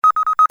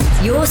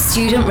Your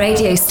student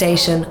radio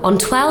station on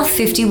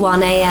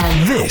 1251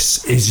 AM.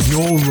 This is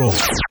your Raw.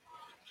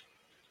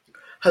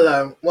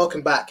 Hello,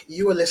 welcome back.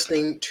 You are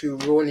listening to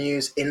Raw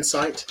News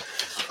Insight.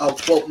 I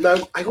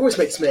always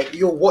make this mistake.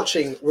 You're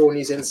watching Raw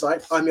News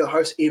Insight. I'm your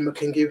host, Ian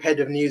McKingu,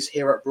 head of news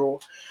here at Raw.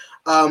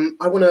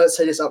 I want to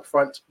say this up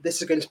front. This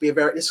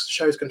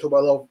show is going to talk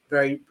about a lot of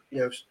very,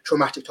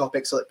 traumatic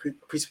topics like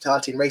police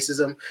brutality and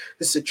racism.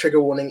 This is a trigger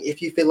warning.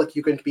 If you feel like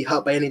you're going to be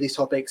hurt by any of these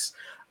topics,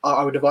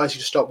 I would advise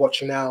you to stop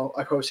watching now.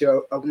 I promise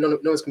you, no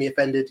one's going to be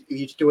offended.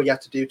 You do what you have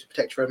to do to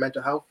protect your own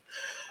mental health.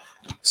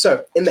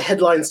 So, in the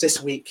headlines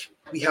this week,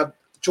 we have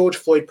George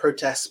Floyd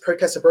protests.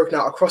 Protests have broken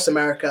out across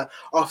America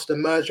after the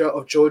murder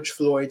of George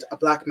Floyd, a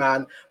black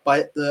man,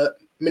 by the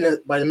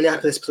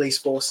Minneapolis police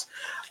force.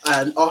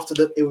 And after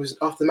the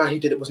man who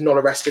did it was not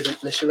arrested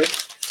initially.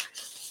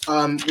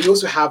 We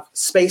also have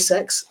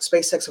SpaceX.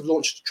 SpaceX have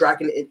launched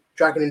Dragon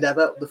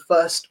Endeavour, the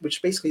first,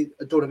 which basically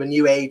a dawn of a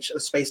new age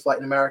of spaceflight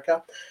in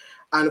America.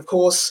 And of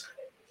course,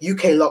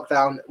 UK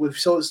lockdown. We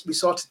saw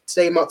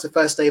today marks the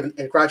first day of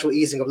a gradual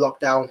easing of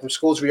lockdown, from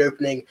schools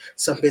reopening,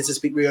 some business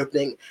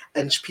reopening,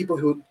 and people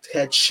who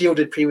had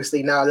shielded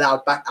previously now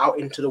allowed back out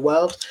into the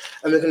world.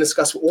 And we're going to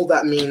discuss what all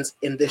that means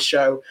in this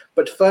show.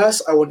 But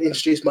first, I want to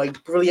introduce my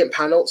brilliant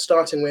panel,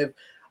 starting with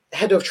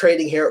Head of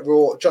Trading here at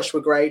Raw,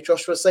 Joshua Gray.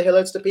 Joshua, say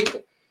hello to the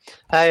people.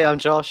 Hey, I'm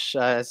Josh.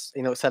 As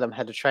said, I'm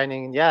Head of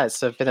Training. And yeah, it's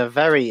been a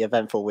very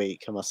eventful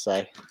week, I must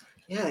say.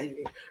 Yeah, it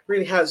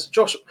really has.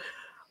 Josh,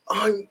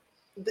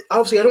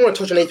 obviously, I don't want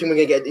to touch on anything we're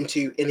going to get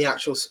into in the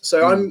actuals.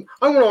 So I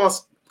want to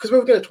ask, because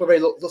we're going to talk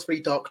about lots of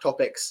really dark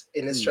topics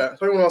in this show.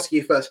 So I want to ask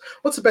you first,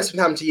 what's the best thing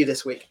that happened to you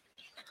this week?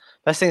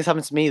 Best thing that's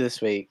happened to me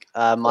this week.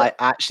 I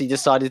actually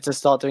decided to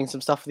start doing some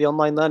stuff for the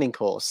online learning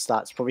course.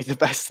 That's probably the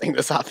best thing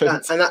that's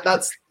happened.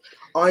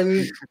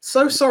 I'm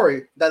so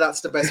sorry that's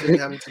the best thing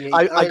that happened to me.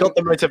 I got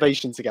the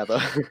motivation together.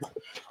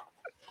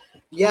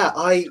 Yeah,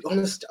 I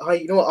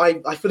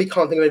fully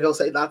can't think of anything else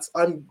to say.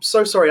 I'm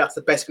so sorry. That's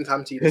the best thing to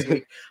happen to you this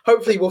week.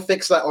 Hopefully, we'll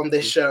fix that on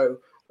this show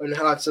and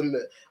have some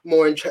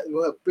more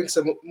bring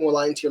some more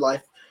light into your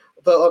life.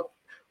 But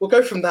we'll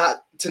go from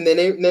that to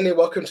Nini. Nini,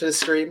 welcome to the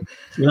stream.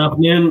 Good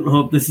afternoon.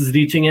 Hope this is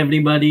reaching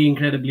everybody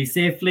incredibly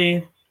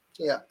safely.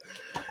 Yeah.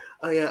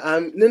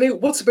 Nini,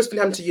 what's the best thing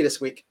to happen to you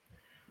this week?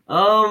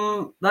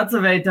 That's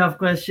a very tough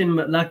question,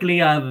 but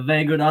luckily I have a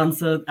very good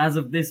answer. As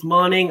of this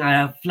morning, I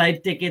have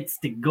flight tickets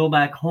to go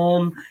back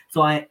home,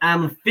 so I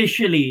am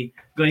officially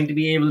going to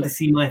be able to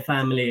see my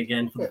family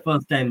again for the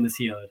first time this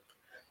year.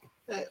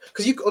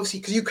 Because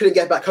you couldn't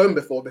get back home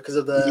before because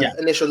of the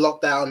initial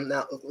lockdown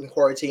and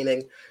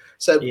quarantining,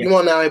 so you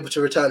are now able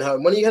to return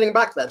home. When are you heading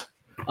back then?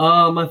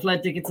 My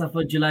flight tickets are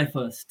for July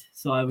 1st,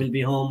 so I will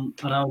be home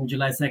around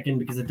July 2nd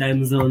because of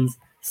time zones.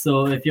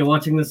 So if you're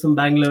watching this from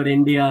Bangalore,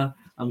 India,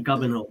 I'm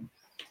coming home.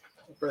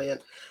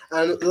 Brilliant.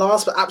 And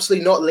last but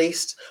absolutely not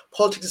least,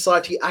 Politics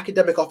Society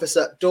Academic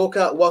Officer,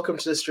 Dorka. Welcome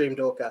to the stream,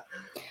 Dorka.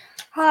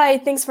 Hi,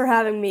 thanks for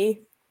having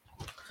me.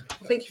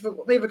 Thank you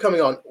for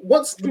coming on.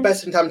 What's the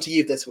best thing to happen to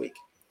you this week?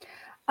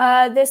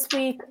 This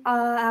week,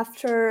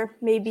 after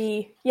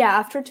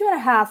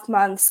 2.5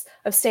 months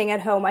of staying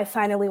at home, I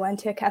finally went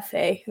to a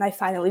cafe and I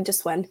finally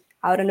just went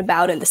out and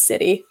about in the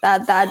city.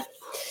 That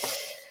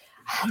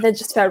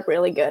just felt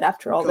really good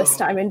after all this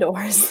time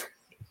indoors.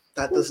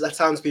 That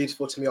sounds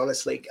beautiful to me,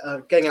 honestly.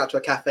 Getting out to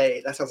a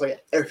cafe, that sounds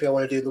like everything I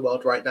want to do in the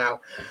world right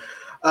now.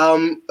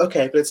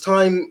 Okay, but it's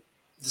time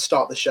to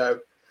start the show.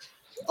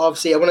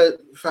 Obviously, I want to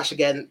flash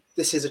again,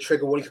 this is a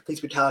trigger warning for police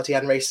brutality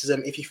and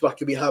racism. If you feel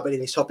like you'll be hurt by any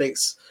of these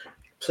topics,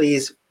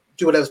 please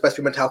do whatever's best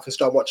for your mental health and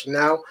start watching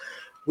now.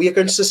 We are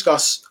going to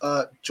discuss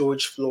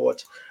George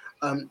Floyd.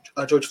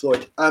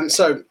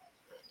 So,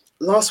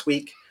 last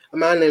week, a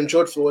man named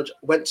George Floyd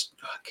I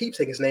keep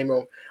saying his name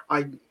wrong.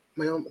 I'm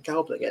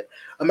galloping it.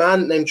 A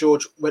man named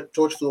George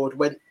Floyd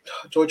went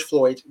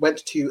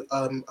to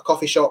a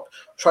coffee shop,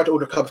 tried to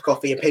order a cup of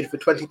coffee, and paid for a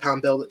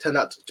 £20 bill that turned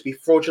out to be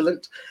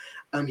fraudulent.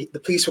 The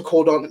police were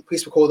called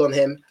on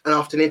him, and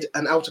after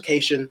an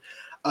altercation,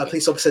 a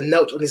police officer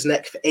knelt on his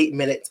neck for 8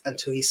 minutes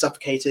until he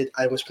suffocated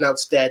and was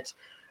pronounced dead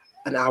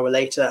an hour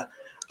later.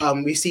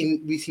 We've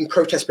seen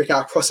protests break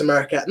out across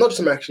America, not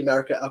just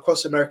America,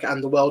 across America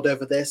and the world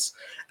over this,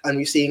 and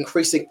we see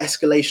increasing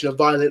escalation of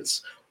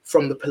violence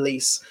from the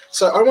police.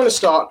 So I want to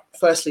start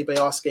firstly by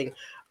asking,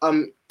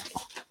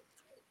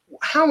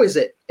 how is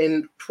it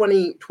in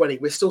 2020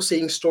 we're still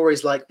seeing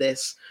stories like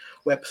this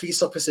where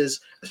police officers,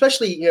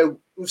 especially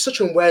with such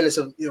an awareness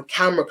of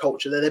camera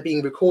culture that they're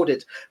being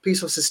recorded,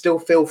 police officers still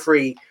feel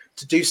free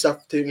to do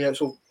stuff to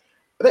sort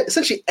of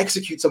essentially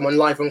execute someone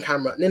live on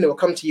camera? Nina, I'll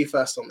come to you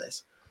first on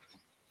this.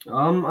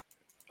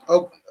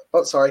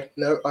 Sorry,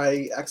 no,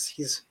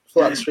 he's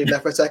full out the stream there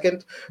for a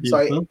second.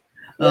 Sorry.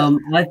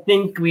 I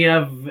think we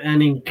have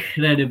an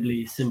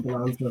incredibly simple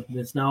answer for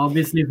this. Now,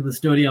 obviously, for the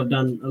story, I've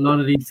done a lot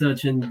of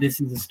research, and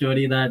this is a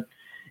story that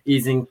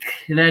is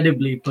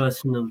incredibly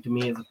personal to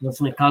me as a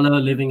person of color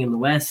living in the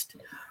West.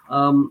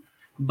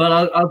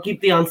 But I'll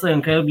keep the answer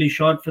incredibly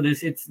short for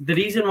this. It's the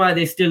reason why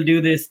they still do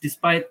this,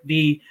 despite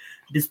the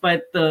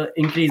despite the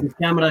increase in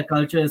camera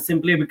culture, is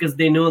simply because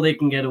they know they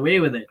can get away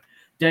with it.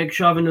 Derek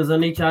Chauvin was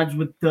only charged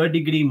with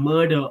third-degree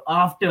murder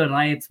after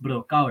riots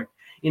broke out.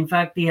 In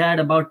fact, he had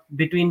about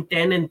between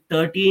 10 and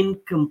 13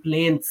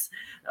 complaints,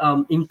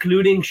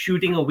 including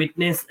shooting a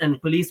witness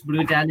and police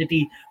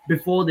brutality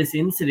before this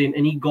incident,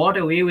 and he got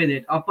away with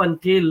it up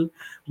until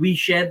we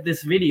shared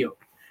this video.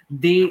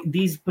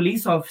 These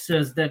police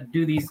officers that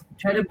do these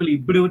terribly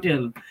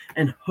brutal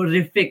and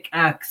horrific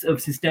acts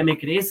of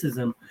systemic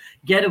racism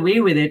get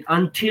away with it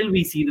until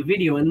we see the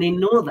video, and they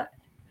know that.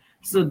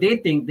 So they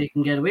think they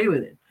can get away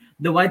with it.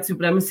 The white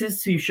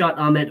supremacists who shot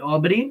Ahmaud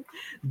Arbery,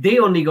 they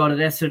only got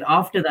arrested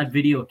after that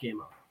video came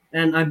out.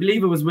 And I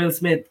believe it was Will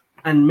Smith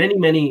and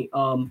many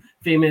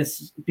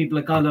famous people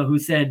of color who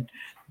said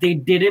they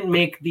didn't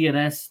make the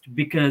arrest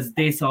because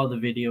they saw the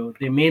video.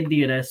 They made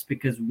the arrest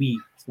because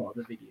we saw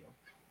the video.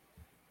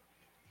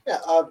 Yeah,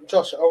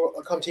 Josh,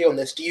 I'll come to you on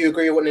this. Do you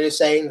agree with what Nina is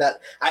saying, that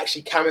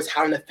actually cameras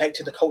haven't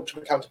affected the culture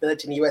of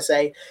accountability in the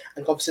USA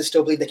and officers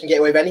still believe they can get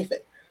away with anything?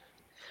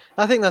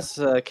 I think that's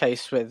the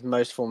case with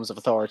most forms of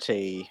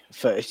authority,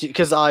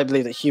 because I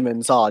believe that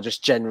humans are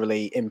just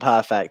generally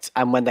imperfect,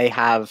 and when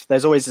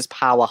there's always this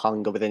power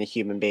hunger within a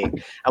human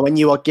being, and when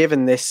you are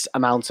given this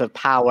amount of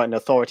power and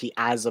authority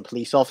as a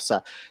police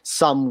officer,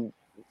 some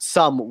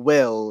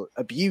will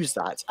abuse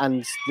that,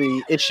 and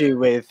the issue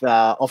with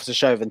Officer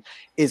Chauvin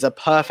is a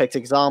perfect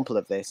example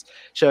of this,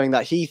 showing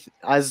that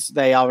as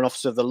they are an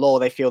officer of the law,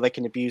 they feel they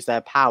can abuse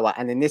their power.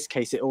 And in this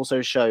case, it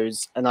also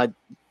shows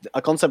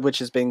a concept which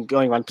has been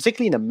going around,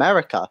 particularly in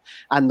America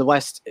and the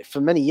West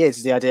for many years,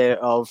 is the idea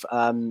of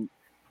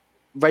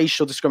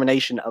racial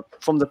discrimination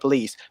from the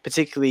police,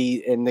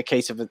 particularly in the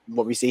case of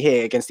what we see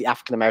here against the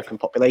African American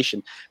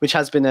population, which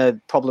has been a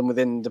problem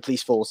within the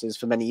police forces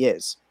for many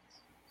years.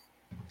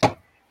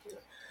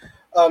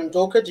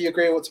 Dorka, do you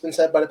agree with what's been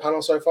said by the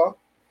panel so far?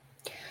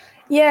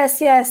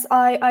 Yes,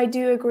 I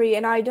do agree.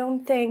 And I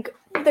don't think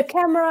the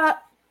camera,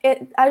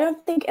 I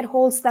don't think it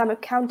holds them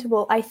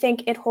accountable. I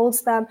think it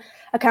holds them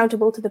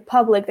accountable to the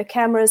public. The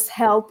cameras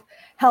help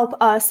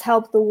us,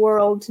 help the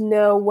world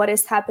know what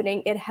is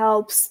happening. It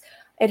helps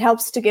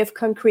to give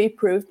concrete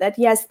proof that,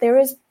 yes, there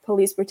is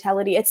police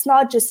brutality. It's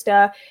not just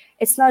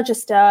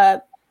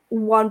a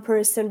one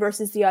person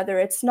versus the other.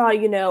 It's not,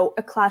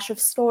 a clash of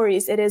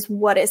stories. It is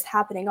what is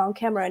happening on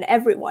camera, and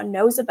everyone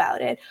knows about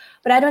it.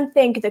 But I don't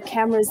think the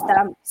cameras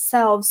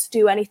themselves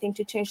do anything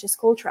to change this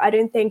culture. I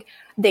don't think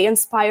they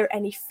inspire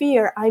any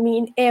fear. I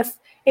mean, if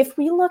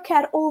we look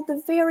at all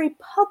the very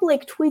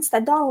public tweets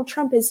that Donald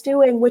Trump is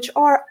doing, which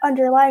are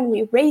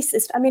underlyingly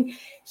racist, I mean,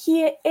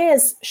 he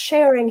is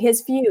sharing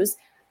his views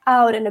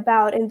out and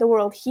about in the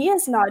world. He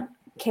is not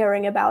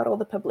caring about all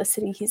the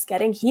publicity he's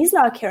getting. He's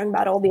not caring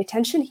about all the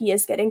attention he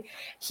is getting.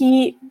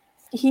 He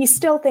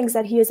still thinks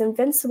that he is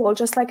invincible,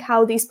 just like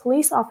how these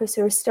police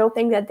officers still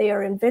think that they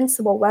are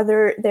invincible,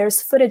 whether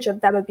there's footage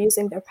of them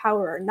abusing their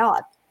power or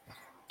not.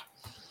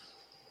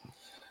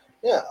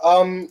 Yeah.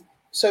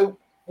 So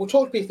we'll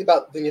talk briefly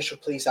about the initial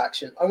police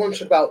action. I want to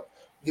talk about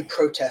the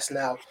protest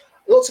now.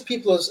 Lots of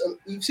people,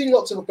 you've seen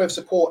lots of both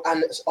support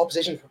and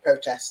opposition for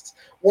protests.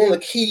 One of the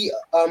key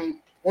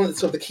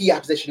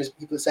opposition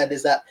people have said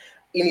is that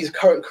in these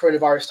current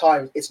coronavirus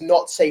times, it's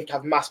not safe to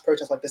have mass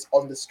protests like this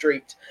on the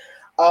street.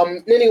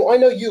 Nini, I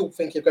know you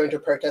think you're going to a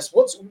protest.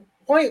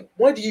 Why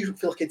do you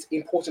feel like it's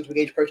important to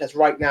engage protests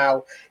right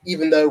now,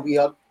 even though we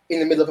are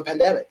in the middle of a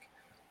pandemic?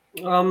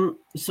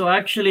 So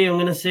actually, I'm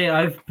going to say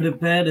I've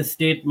prepared a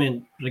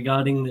statement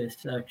regarding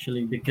this,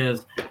 actually,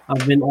 because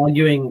I've been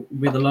arguing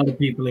with a lot of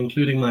people,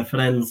 including my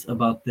friends,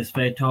 about this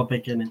very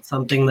topic, and it's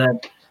something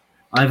that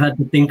I've had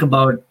to think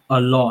about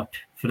a lot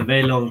for a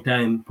very long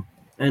time.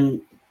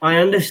 And I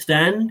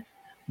understand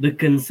the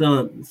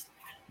concerns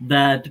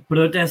that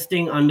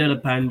protesting under a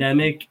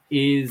pandemic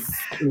is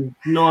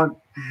not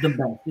the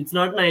best. It's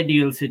not an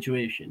ideal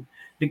situation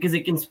because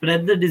it can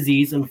spread the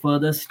disease and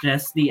further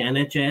stress the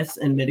NHS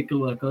and medical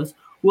workers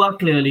who are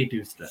clearly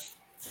too stressed.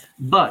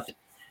 But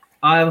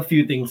I have a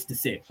few things to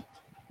say.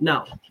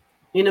 Now,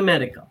 in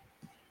America,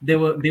 they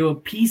were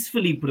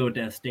peacefully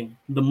protesting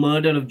the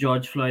murder of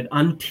George Floyd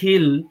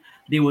until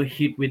they were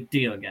hit with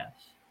tear gas.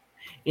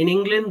 In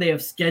England, they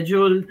have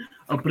scheduled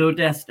a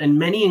protest, and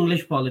many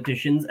English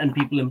politicians and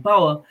people in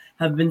power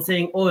have been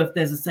saying, oh, if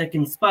there's a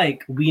second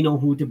spike, we know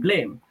who to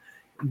blame.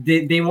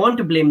 They want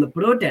to blame the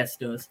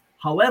protesters.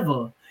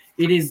 However,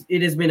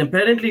 it has been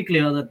apparently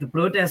clear that the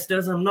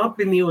protesters have not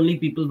been the only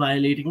people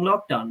violating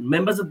lockdown.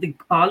 Members of the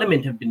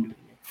parliament have been doing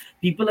it.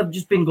 People have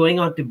just been going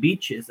out to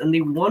beaches, and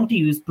they want to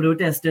use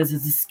protesters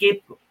as a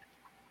scapegoat.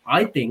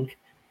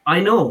 I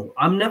know,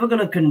 I'm never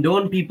going to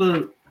condone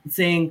people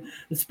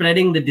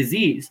spreading the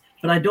disease,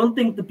 but I don't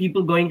think the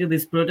people going to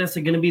this protest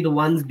are going to be the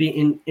ones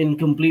being in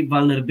complete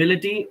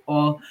vulnerability,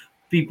 or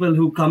people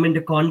who come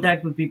into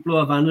contact with people who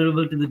are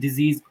vulnerable to the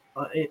disease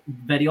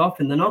very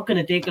often. They're not going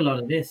to take a lot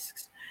of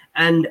risks.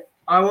 And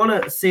I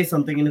want to say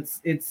something, and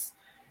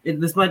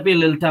this might be a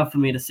little tough for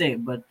me to say,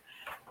 but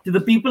to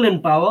the people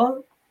in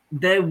power,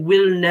 there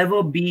will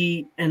never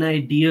be an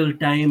ideal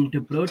time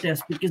to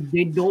protest because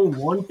they don't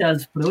want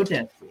us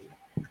protesting.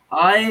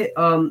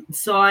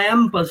 So I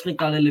am a person of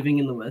color living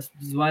in the West,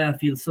 which is why I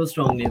feel so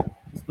strongly about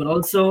this. But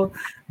also,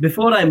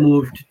 before I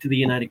moved to the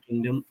United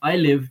Kingdom, I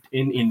lived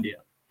in India.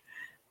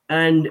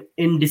 And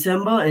in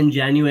December and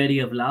January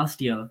of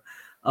last year,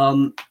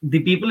 the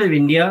people of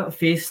India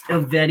faced a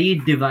very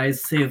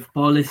divisive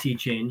policy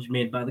change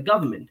made by the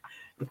government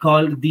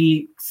called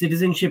the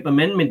Citizenship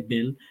Amendment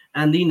Bill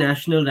and the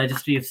National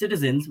Registry of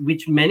Citizens,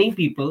 which many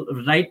people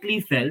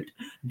rightly felt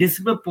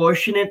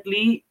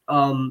disproportionately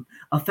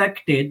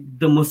affected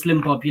the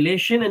Muslim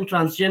population and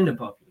transgender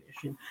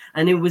population.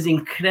 And it was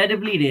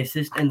incredibly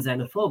racist and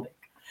xenophobic.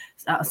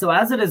 So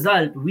as a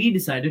result, we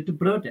decided to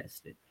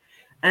protest it.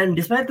 And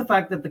despite the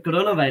fact that the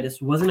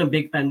coronavirus wasn't a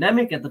big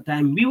pandemic at the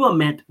time, we were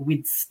met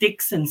with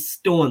sticks and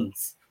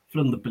stones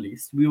from the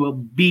police. We were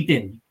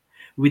beaten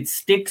with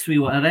sticks. We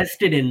were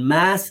arrested in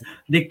mass.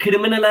 They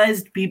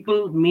criminalized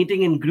people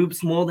meeting in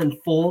groups more than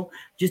 4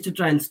 just to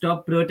try and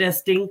stop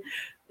protesting.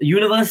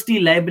 University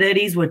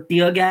libraries were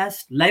tear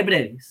gassed,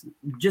 libraries,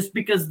 just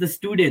because the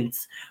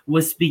students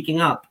were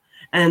speaking up.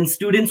 And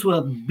students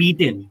were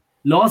beaten.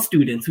 Law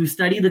students who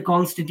study the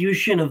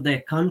constitution of their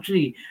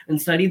country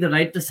and study the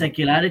right to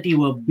secularity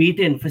were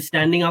beaten for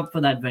standing up for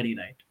that very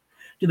right.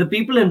 To the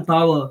people in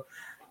power,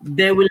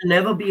 there will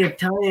never be a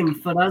time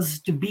for us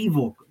to be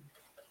vocal.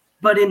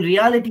 But in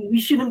reality, we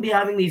shouldn't be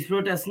having these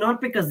protests, not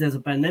because there's a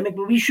pandemic,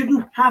 but we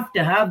shouldn't have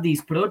to have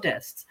these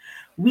protests.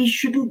 We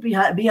shouldn't be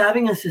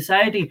having a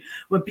society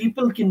where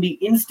people can be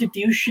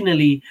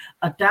institutionally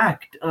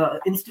attacked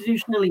and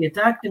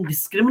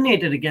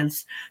discriminated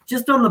against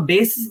just on the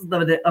basis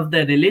of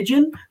their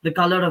religion, the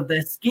color of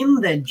their skin,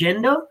 their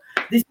gender.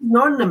 This is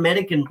not an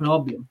American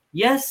problem.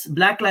 Yes,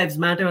 Black Lives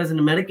Matter is an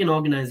American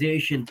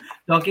organization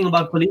talking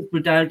about police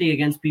brutality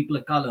against people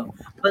of color,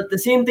 but the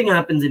same thing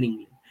happens in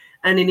England.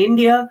 And in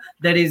India,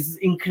 there is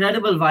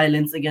incredible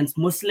violence against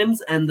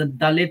Muslims and the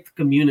Dalit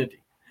community.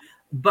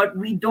 But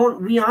we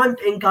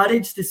aren't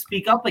encouraged to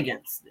speak up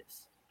against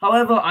this.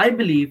 However, I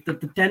believe that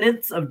the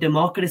tenets of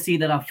democracy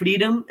that are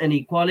freedom and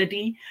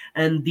equality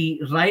and the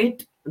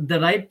right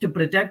to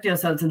protect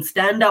yourselves and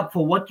stand up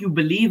for what you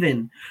believe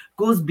in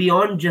goes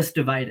beyond just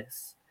a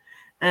virus.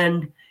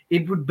 And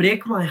it would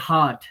break my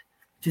heart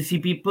to see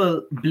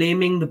people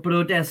blaming the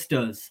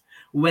protesters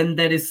when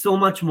there is so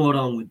much more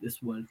wrong with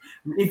this world.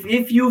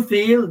 If you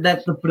feel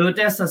that the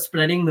protests are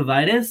spreading the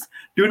virus,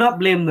 do not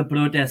blame the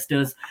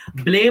protesters.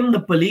 Blame the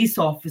police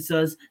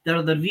officers that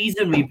are the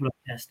reason we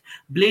protest.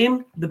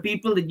 Blame the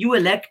people that you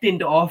elect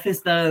into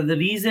office that are the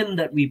reason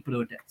that we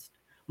protest.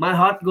 My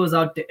heart goes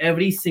out to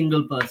every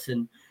single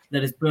person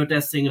that is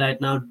protesting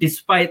right now,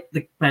 despite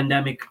the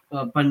pandemic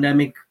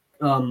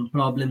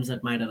problems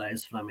that might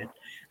arise from it.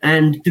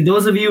 And to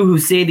those of you who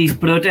say these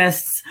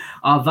protests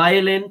are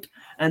violent,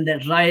 and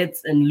that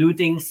riots and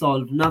looting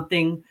solve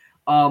nothing.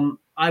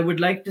 I would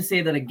like to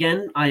say that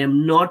again, I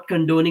am not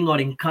condoning or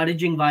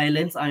encouraging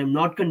violence. I am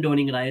not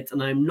condoning riots,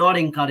 and I am not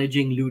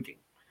encouraging looting.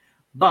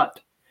 But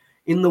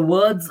in the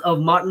words of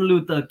Martin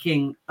Luther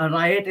King, a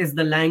riot is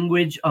the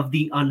language of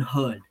the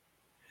unheard.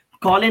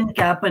 Colin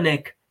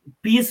Kaepernick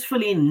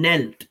peacefully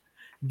knelt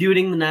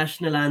during the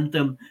national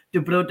anthem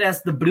to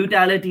protest the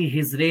brutality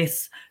his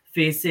race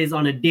faces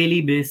on a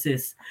daily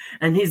basis,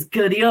 and his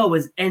career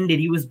was ended.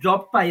 He was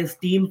dropped by his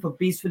team for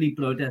peacefully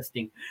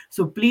protesting.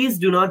 So please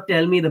do not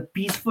tell me the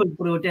peaceful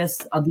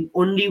protests are the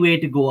only way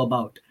to go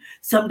about.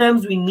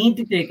 Sometimes we need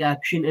to take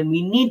action, and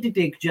we need to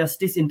take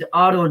justice into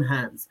our own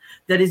hands.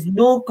 There is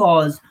no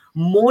cause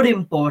more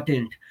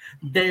important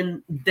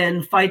than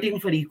fighting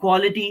for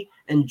equality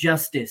and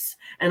justice,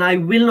 and I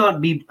will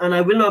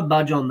not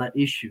budge on that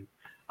issue.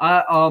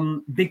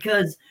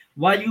 Because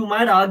while you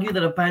might argue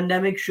that a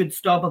pandemic should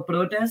stop a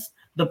protest,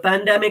 the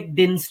pandemic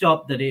didn't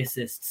stop the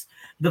racists.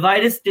 The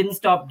virus didn't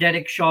stop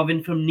Derek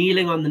Chauvin from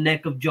kneeling on the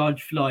neck of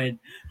George Floyd.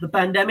 The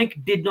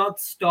pandemic did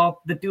not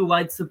stop the 2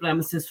 white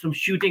supremacists from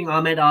shooting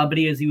Ahmaud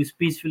Arbery as he was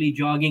peacefully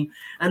jogging,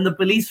 and the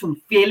police from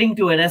failing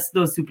to arrest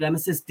those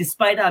supremacists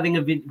despite having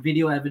a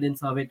video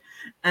evidence of it.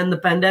 And the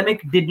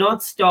pandemic did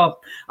not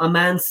stop a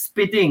man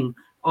spitting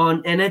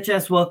on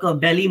NHS worker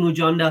Belly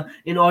Mujanda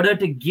in order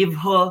to give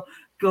her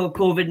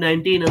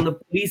COVID-19, and the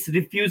police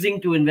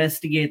refusing to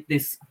investigate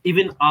this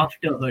even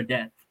after her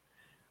death.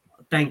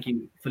 Thank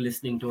you for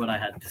listening to what I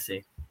had to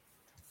say.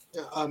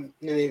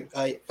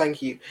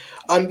 Thank you.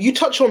 You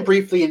touched on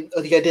briefly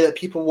the idea that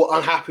people were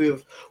unhappy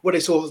with what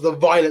they saw as the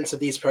violence of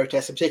these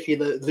protests,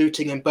 particularly the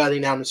looting and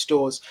burning down of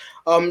stores.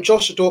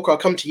 Josh Dorka, I'll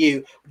come to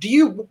you.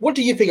 What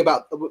do you think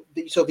about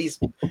these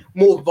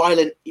more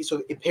violent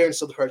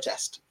appearances of the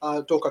protest?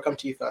 Dorka, I'll come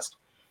to you first.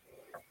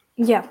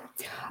 Yeah.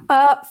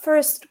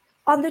 First,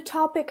 on the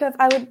topic of,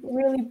 I would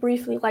really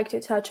briefly like to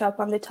touch up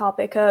on the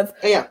topic of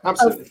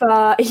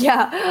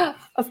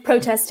of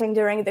protesting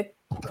during the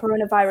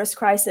coronavirus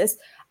crisis.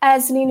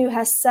 As Ninu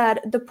has said,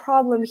 the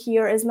problem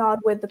here is not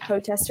with the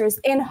protesters.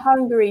 In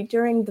Hungary,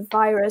 during the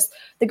virus,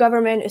 the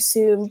government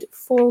assumed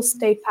full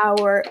state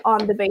power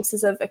on the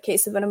basis of a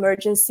case of an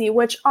emergency,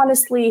 which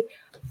honestly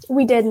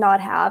we did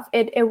not have.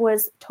 It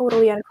was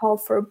totally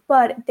uncalled for,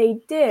 but they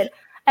did.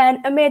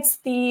 And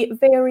amidst the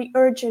very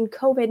urgent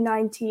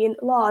COVID-19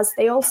 laws,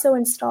 they also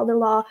installed a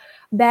law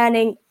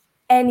banning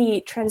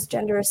any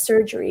transgender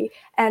surgery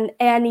and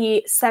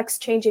any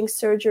sex-changing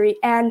surgery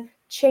and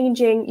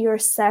changing your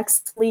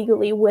sex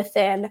legally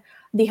within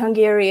the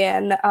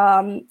Hungarian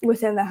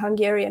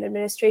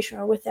administration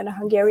or within a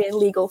Hungarian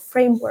legal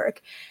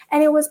framework.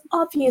 And it was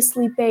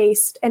obviously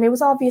based and it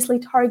was obviously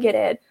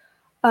targeted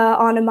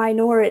on a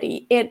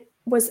minority. It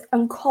was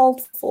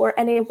uncalled for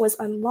and it was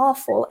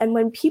unlawful. And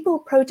when people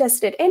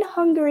protested in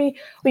Hungary,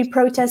 we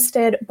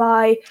protested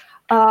by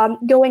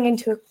going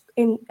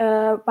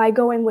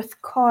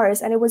with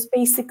cars, and it was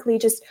basically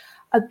just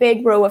a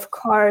big row of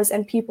cars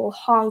and people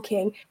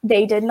honking.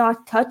 They did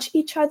not touch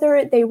each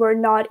other. They were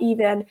not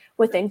even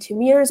within 2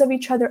 meters of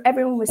each other.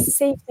 Everyone was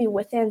safely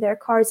within their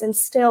cars, and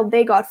still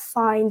they got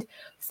fined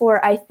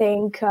for I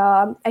think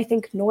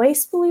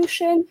noise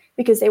pollution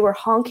because they were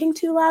honking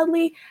too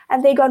loudly,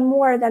 and they got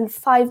more than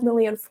 5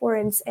 million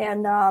forints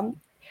and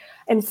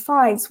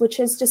fines, which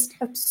is just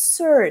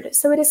absurd.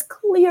 So it is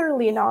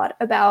clearly not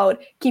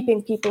about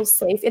keeping people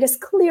safe. It is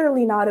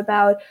clearly not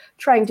about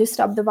trying to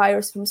stop the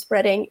virus from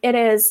spreading. It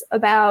is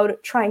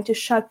about trying to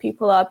shut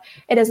people up.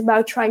 It is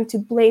about trying to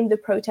blame the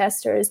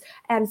protesters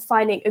and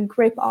finding a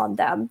grip on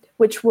them,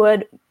 which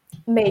would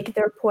make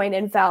their point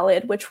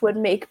invalid, which would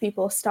make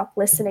people stop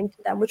listening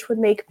to them, which would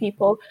make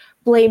people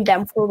blame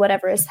them for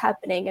whatever is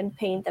happening and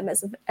paint them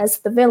as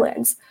the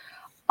villains.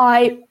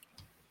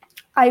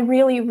 I'm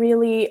really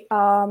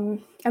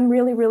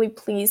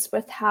pleased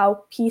with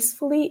how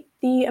peacefully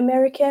the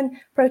American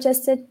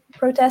protests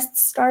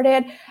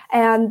started,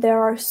 and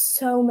there are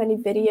so many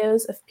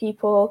videos of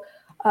people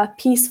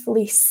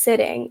peacefully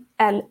sitting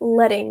and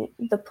letting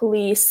the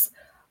police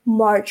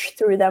march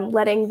through them,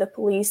 letting the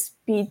police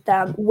beat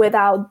them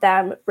without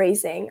them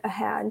raising a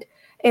hand.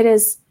 It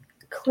is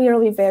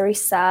clearly very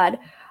sad,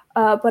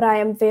 but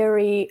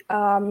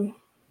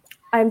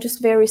I'm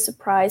just very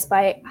surprised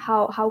by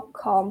how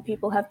calm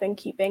people have been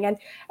keeping, and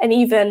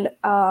even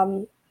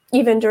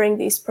during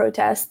these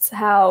protests,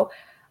 how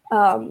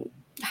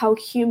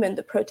human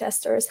the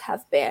protesters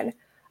have been.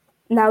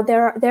 Now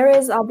there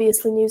is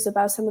obviously news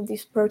about some of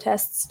these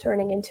protests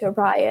turning into a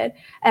riot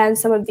and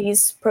some of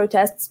these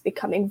protests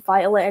becoming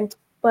violent,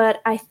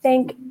 but I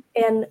think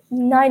in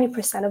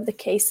 90% of the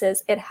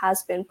cases it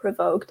has been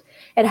provoked.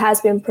 It has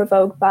been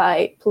provoked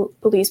by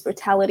police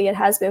brutality. It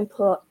has been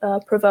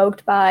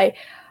provoked by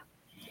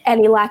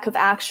any lack of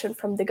action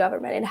from the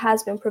government. It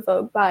has been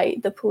provoked by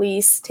the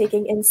police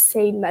taking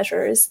insane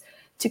measures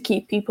to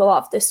keep people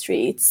off the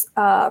streets.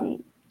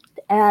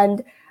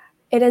 And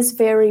it is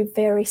very,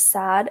 very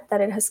sad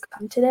that it has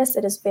come to this.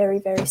 It is very,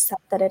 very sad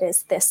that it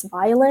is this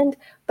violent,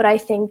 but I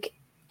think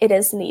it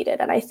is needed.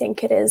 And I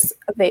think it is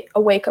a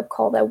wake-up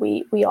call that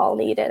we all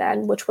needed,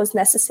 and which was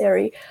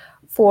necessary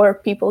for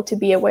people to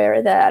be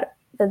aware that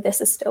this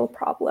is still a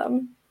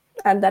problem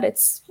and that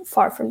it's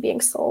far from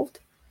being solved.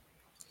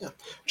 Yeah.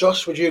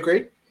 Josh, would you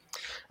agree?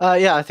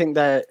 Yeah, I think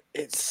that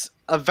it's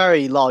a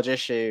very large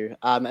issue,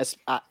 and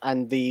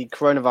the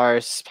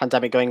coronavirus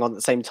pandemic going on at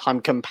the same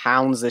time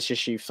compounds this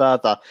issue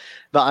further.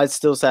 But I'd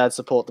still say I'd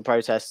support the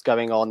protests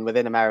going on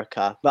within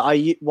America. But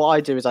what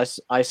I do is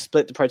I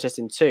split the protest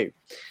in two.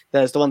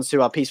 There's the ones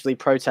who are peacefully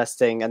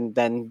protesting, and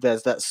then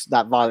there's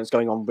that violence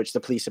going on which the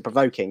police are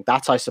provoking.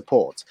 That I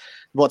support.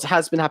 What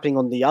has been happening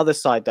on the other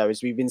side, though,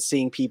 is we've been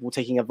seeing people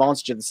taking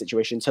advantage of the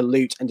situation to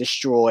loot and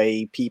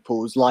destroy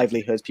people's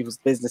livelihoods, people's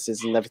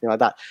businesses, and everything like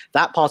that.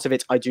 That part of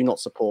it I do not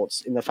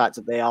support, in the fact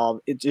that they are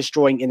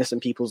destroying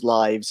innocent people's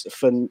lives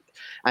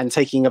and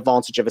taking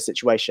advantage of a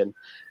situation.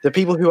 The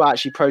people who are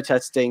actually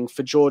protesting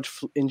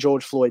in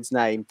George Floyd's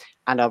name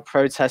and are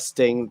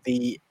protesting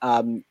the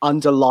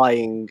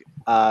underlying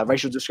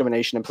racial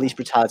discrimination and police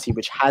brutality,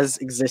 which has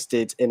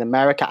existed in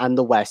America and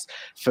the West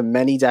for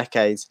many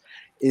decades,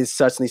 is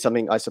certainly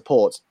something I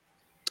support.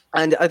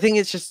 And I think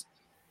it's just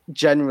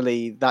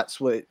generally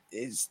that's what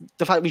it's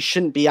the fact we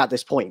shouldn't be at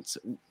this point.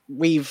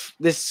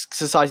 This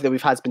society that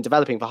we've had has been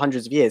developing for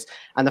hundreds of years,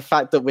 and the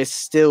fact that we're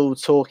still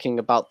talking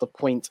about the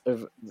point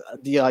of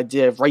the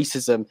idea of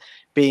racism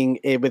being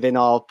within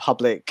our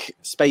public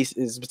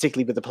spaces,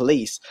 particularly with the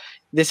police,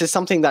 this is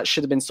something that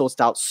should have been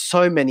sorted out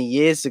so many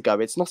years ago.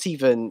 It's not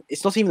even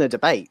a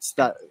debate.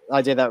 That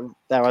idea that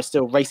there are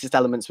still racist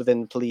elements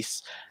within the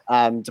police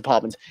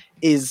department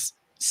is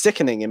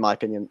sickening, in my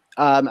opinion.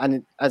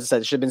 And as I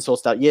said, it should have been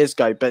sorted out years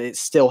ago, but it's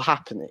still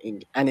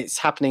happening, and it's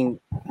happening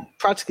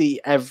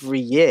practically every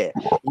year.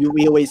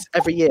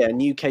 Every year a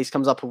new case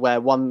comes up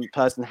where one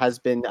person has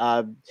been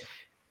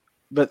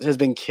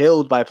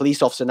killed by a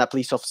police officer, and that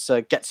police officer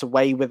gets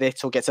away with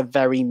it or gets a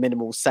very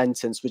minimal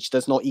sentence, which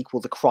does not equal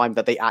the crime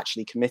that they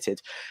actually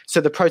committed.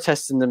 So the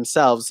protests in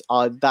themselves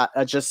are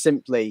just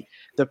simply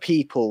the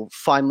people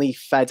finally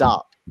fed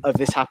up of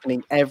this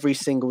happening every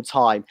single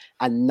time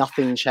and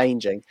nothing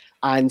changing.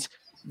 And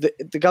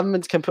the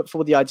government can put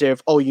forward the idea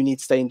of, you need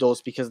to stay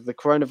indoors because of the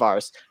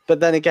coronavirus.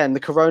 But then again, the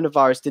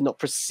coronavirus did not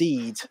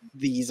precede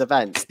these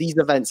events. These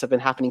events have been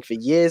happening for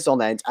years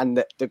on end,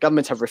 and the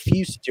government have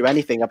refused to do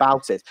anything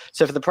about it.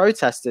 So for the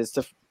protesters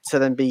to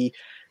then be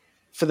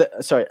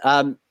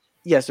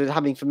Yes, it's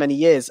happening for many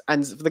years,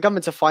 and for the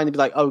government to finally be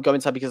like, "Oh, go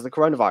inside because of the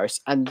coronavirus,"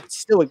 and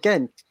still,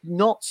 again,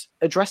 not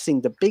addressing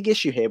the big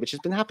issue here, which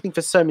has been happening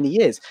for so many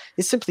years,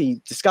 is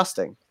simply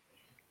disgusting.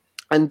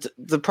 And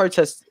the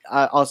protests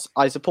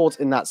I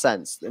support in that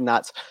sense, in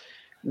that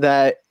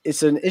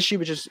it's an issue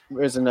which has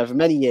risen over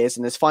many years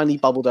and has finally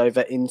bubbled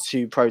over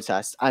into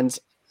protest, and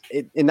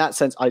in that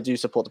sense, I do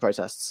support the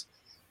protests.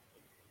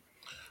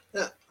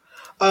 Yeah.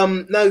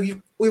 Now,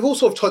 we've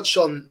also touched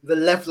on the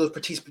level of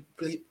police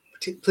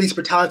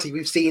brutality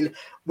we've seen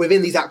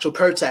within these actual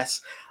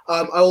protests.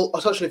 I'll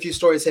touch on a few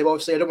stories here, but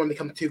obviously I don't want to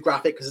become too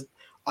graphic because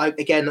I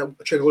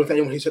trigger warning for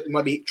anyone who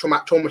might be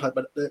traumatized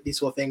by these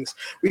sort of things.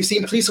 We've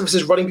seen police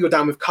officers running people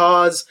down with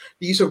cars,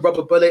 the use of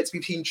rubber bullets.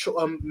 We've seen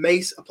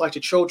mace applied to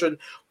children.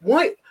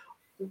 Why?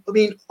 I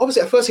mean,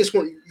 obviously, at first, I just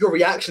want your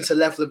reaction to the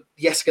level of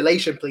the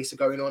escalation police are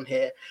going on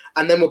here,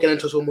 and then we'll get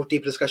into a more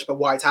deeper discussion about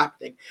why it's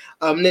happening.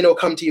 Nina, I'll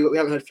come to you. We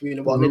haven't heard from you in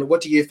a while. Nina, what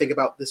do you think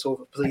about this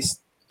sort of police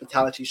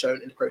brutality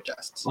shown in the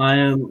protests? I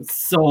am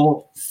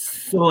so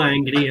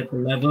angry at the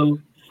level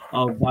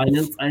of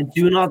violence. I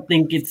do not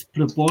think it's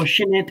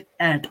proportionate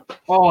at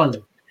all.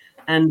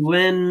 And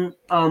when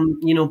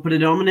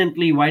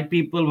predominantly white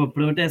people were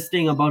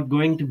protesting about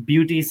going to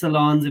beauty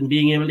salons and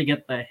being able to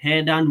get their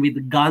hair done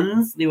with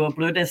guns, they were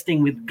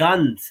protesting with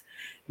guns.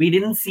 We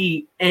didn't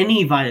see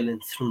any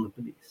violence from the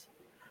police.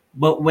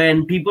 But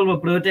when people were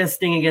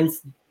protesting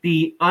against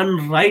the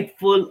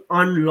unrightful,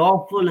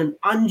 unlawful, and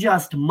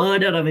unjust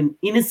murder of an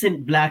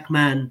innocent black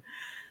man,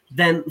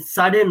 then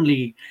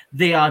suddenly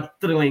they are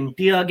throwing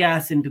tear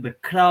gas into the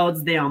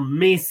crowds. They are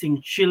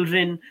macing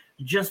children.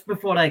 Just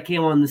before I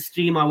came on the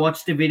stream, I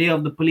watched a video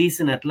of the police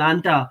in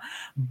Atlanta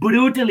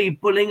brutally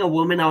pulling a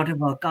woman out of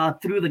her car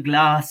through the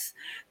glass.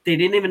 They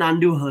didn't even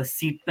undo her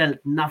seatbelt,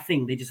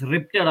 nothing. They just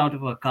ripped her out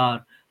of her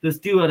car. Those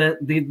two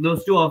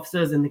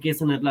officers in the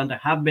case in Atlanta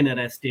have been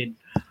arrested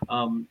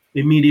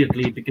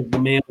immediately because the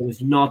mayor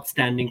was not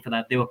standing for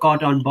that. They were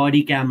caught on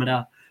body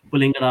camera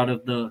pulling her out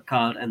of the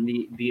car, and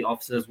the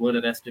officers were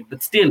arrested.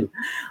 But still,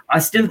 I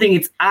still think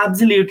it's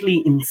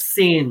absolutely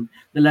insane,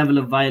 the level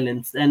of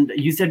violence. And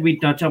you said we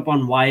touch up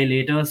on why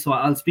later, so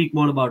I'll speak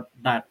more about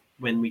that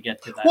when we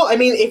get to that. Well, I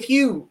mean,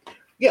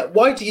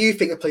 why do you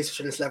think the police are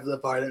showing this level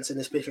of violence in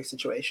this specific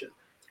situation?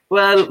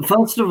 Well,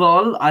 first of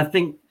all, I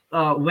think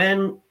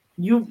when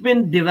you've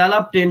been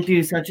developed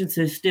into such a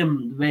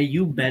system where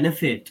you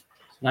benefit,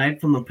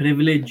 right, from a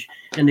privilege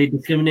and a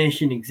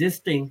discrimination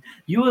existing,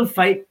 you will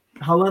fight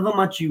however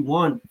much you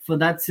want for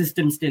that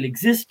system still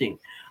existing.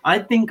 I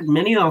think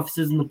many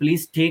officers in the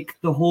police take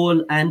the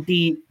whole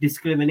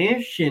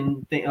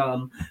anti-discrimination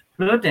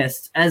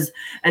protests as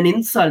an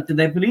insult to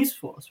their police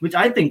force, which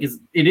I think is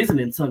an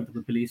insult to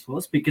the police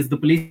force because the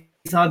police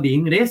are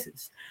being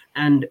racist.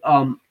 And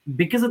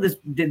because of this,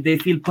 they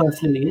feel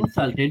personally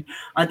insulted.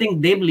 I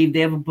think they believe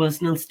they have a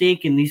personal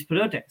stake in these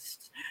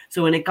protests.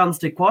 So when it comes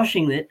to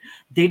quashing it,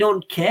 they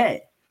don't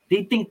care.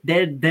 They think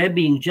they're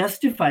being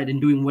justified in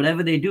doing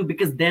whatever they do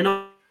because they're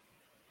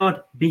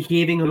not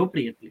behaving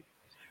appropriately.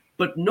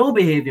 But no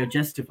behavior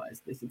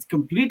justifies this. It's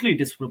completely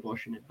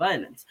disproportionate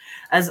violence.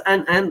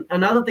 And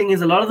another thing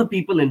is a lot of the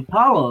people in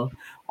power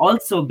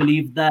also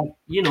believe that,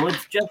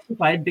 it's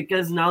justified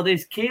because now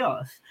there's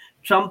chaos.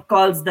 Trump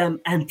calls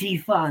them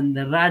Antifa and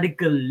the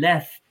radical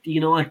left,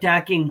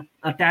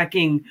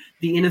 attacking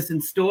the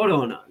innocent store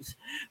owners.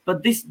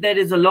 But there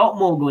is a lot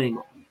more going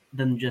on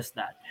than just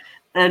that.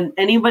 And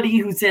anybody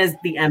who says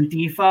the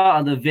Antifa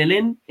are the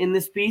villain in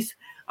this piece,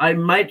 I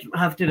might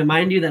have to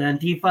remind you that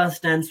Antifa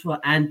stands for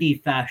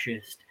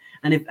anti-fascist.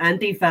 And if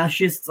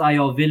anti-fascists are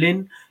your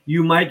villain,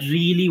 you might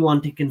really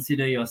want to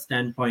consider your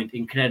standpoint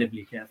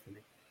incredibly carefully.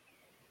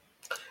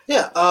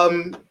 Yeah,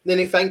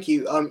 Nini, thank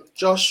you.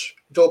 Josh,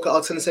 Dorka,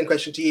 I'll send the same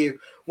question to you.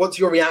 What's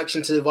your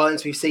reaction to the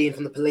violence we've seen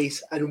from the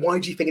police, and why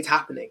do you think it's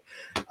happening?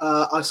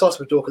 I started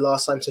with Dorka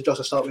last time, so Josh,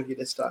 I'll start with you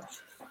this time.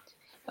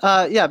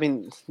 I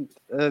mean,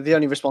 the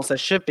only response there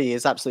should be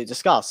is absolute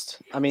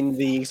disgust. I mean,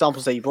 the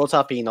examples that you brought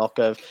up, Enoch,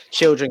 of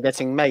children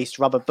getting maced,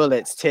 rubber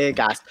bullets, tear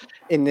gas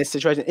in this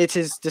situation, it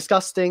is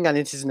disgusting, and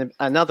it is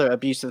another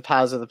abuse of the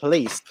powers of the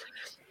police.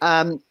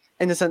 In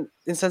the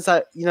sense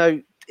that,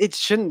 it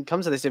shouldn't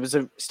come to this.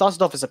 It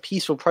started off as a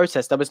peaceful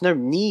protest. There was no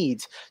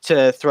need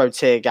to throw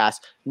tear gas,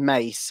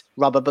 mace,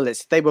 rubber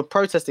bullets. They were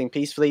protesting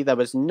peacefully. There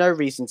was no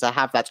reason to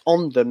have that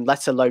on them,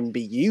 let alone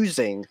be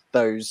using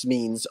those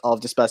means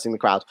of dispersing the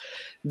crowd.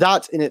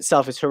 That in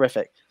itself is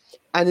horrific.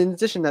 And in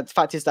addition, the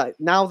fact is that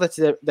now that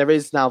there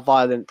is now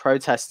violent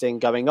protesting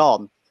going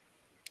on,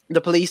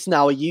 the police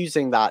now are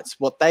using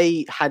what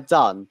they had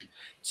done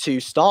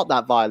to start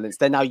that violence.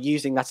 They're now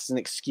using that as an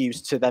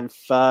excuse to then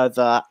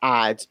further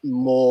add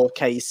more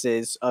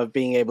cases of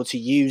being able to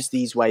use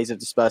these ways of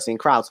dispersing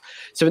crowds.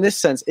 So in this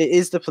sense, it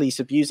is the police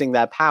abusing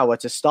their power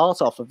to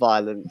start off a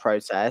violent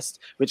protest,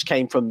 which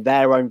came from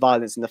their own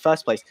violence in the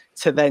first place,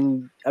 to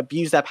then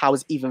abuse their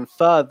powers even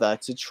further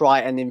to try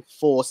and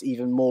enforce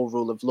even more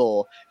rule of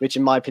law, which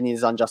in my opinion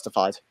is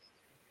unjustified.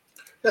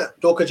 Yeah,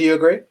 Dorka, do you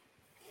agree?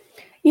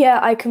 Yeah,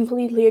 I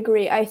completely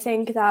agree. I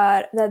think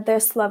that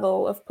this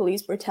level of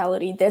police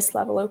brutality, this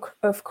level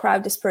of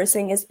crowd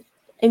dispersing is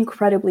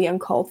incredibly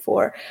uncalled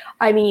for.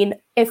 I mean,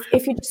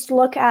 if you just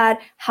look at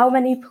how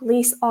many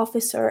police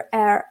officers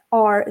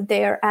are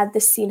there at the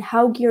scene,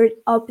 how geared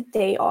up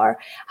they are,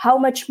 how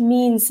much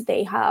means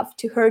they have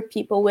to hurt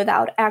people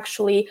without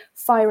actually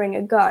firing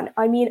a gun.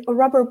 I mean, a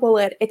rubber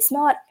bullet, it's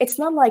not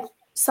like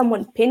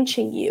someone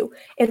pinching you.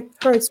 It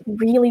hurts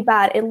really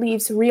bad. It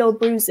leaves real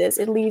bruises.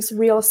 It leaves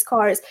real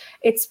scars.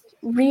 It's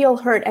real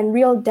hurt and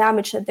real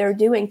damage that they're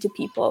doing to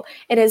people.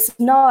 It is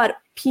not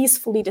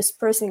peacefully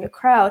dispersing a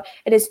crowd.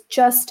 It is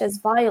just as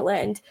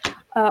violent,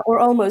 or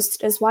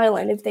almost as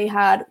violent, if they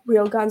had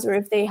real guns or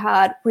if they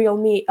had real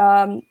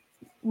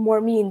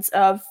more means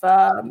of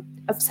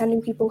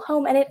sending people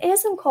home. And it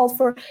is uncalled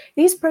for.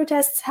 These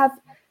protests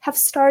have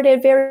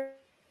started very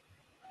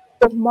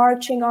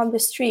marching on the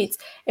streets.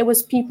 It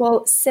was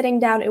people sitting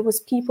down. It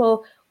was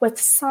people with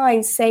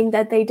signs saying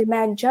that they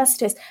demand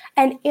justice.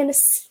 And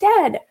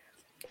instead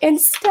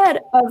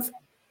of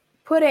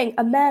putting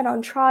a man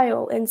on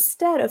trial,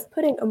 instead of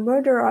putting a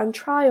murderer on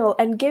trial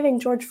and giving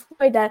George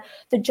Floyd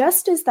the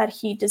justice that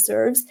he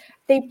deserves,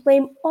 they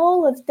blame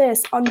all of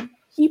this on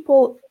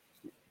people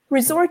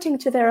resorting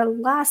to their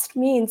last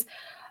means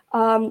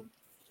and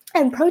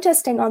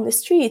protesting on the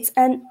streets.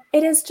 And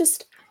it is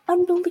just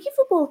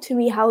unbelievable to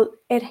me how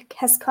it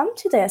has come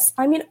to this.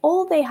 I mean,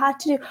 all they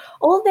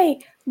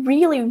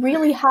really,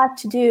 really had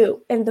to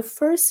do in the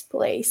first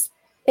place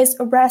is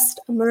arrest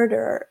a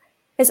murderer,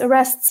 is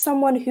arrest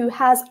someone who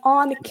has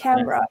on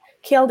camera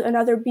killed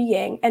another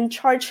being and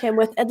charge him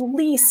with at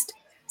least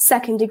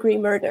second-degree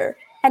murder.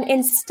 And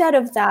instead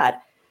of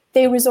that,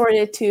 they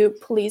resorted to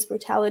police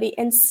brutality.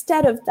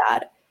 Instead of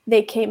that,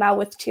 they came out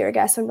with tear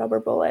gas and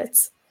rubber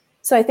bullets.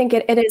 So I think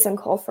it is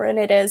uncalled for, and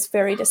it is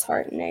very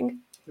disheartening.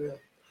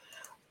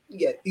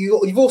 Yeah, you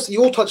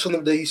all touched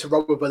on the use of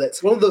rubber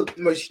bullets. One of the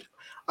most,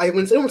 I don't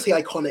want to say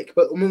iconic,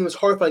 but one of the most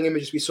horrifying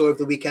images we saw over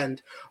the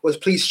weekend was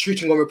police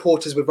shooting on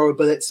reporters with rubber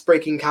bullets,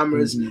 breaking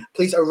cameras,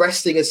 police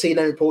arresting a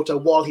CNN reporter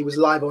while he was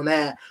live on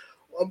air.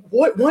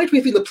 Why do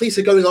we think the police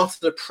are going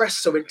after the press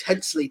so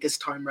intensely this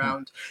time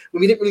round when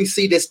we didn't really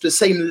see this to the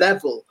same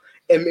level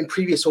in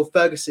previous or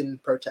Ferguson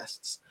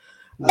protests?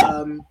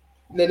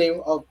 Nini,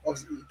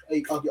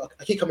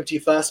 I keep coming to you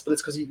first, but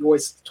it's because you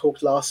always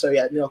talked last, so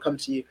yeah, Nini, I'll come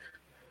to you.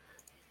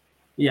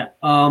 Yeah,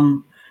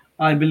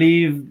 I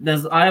believe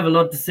I have a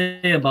lot to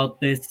say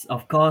about this,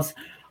 of course.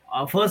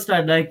 First,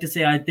 I'd like to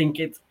say I think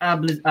it's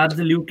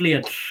absolutely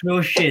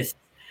atrocious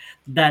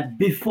that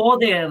before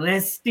they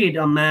arrested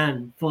a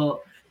man for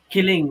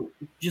killing,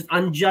 just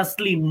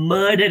unjustly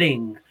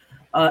murdering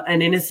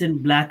an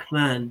innocent black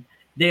man,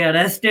 they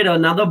arrested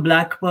another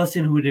black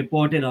person who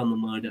reported on the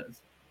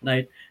murders,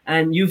 right?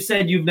 And you've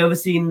said you've never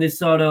seen this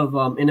sort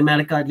of, in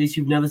America at least,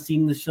 you've never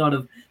seen this sort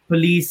of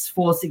police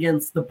force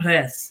against the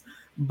press.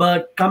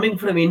 But coming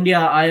from India,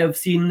 I have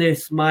seen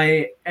this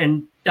my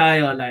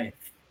entire life.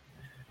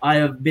 I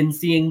have been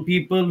seeing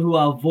people who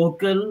are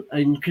vocal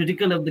and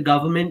critical of the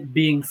government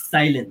being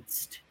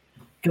silenced,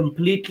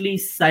 completely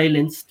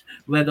silenced,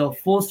 whether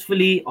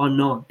forcefully or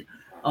not.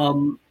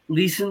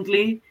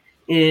 Recently,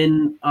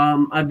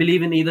 I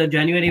believe in either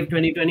January of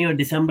 2020 or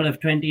December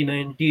of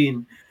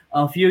 2019,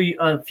 a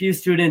few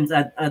students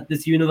at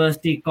this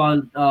university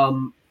called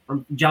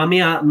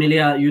Jamia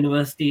Millia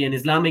University, an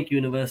Islamic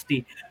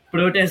university,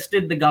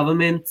 protested the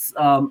government's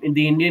in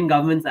the Indian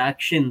government's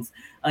actions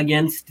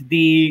against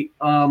the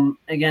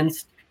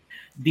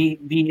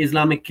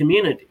Islamic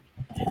community,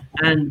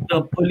 and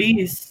the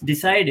police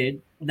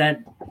decided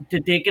that to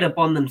take it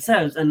upon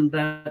themselves, and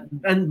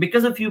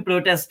because a few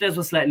protesters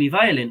were slightly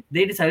violent,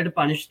 they decided to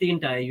punish the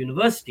entire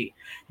university.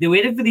 They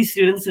waited for these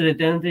students to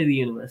return to the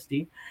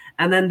university,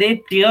 and then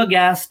they tear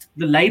gassed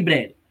the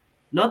library,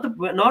 not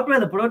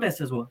where the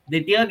protesters were. They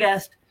tear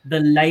gassed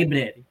the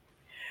library,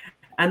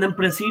 and then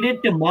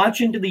proceeded to march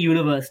into the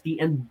university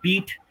and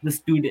beat the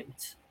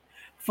students.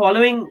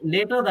 Following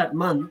later that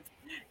month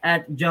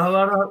at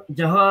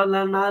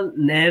Jawaharlal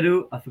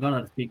Nehru, I forgot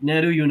how to speak,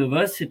 Nehru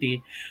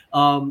University,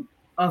 there's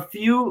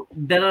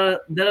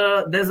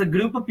a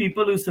group of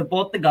people who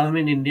support the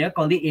government in India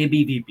called the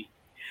ABVP.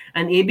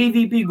 And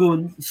ABVP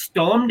goons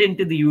stormed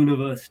into the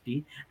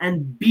university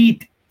and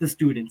beat the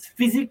students,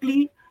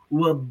 physically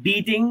were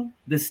beating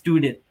the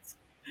students.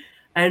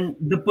 And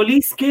the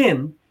police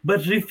came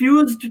but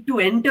refused to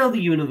enter the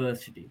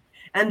university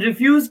and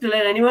refused to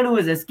let anyone who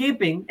was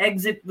escaping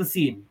exit the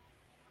scene.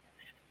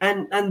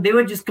 And they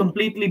were just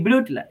completely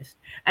brutalized.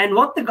 And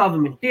what the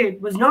government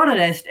did was not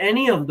arrest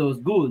any of those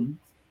goons,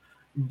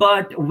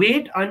 but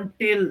wait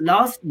until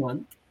last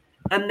month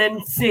and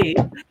then say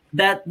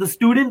that the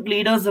student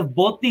leaders of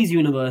both these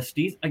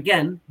universities,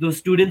 again, those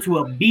students who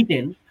were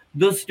beaten,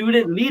 those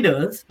student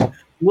leaders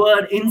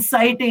were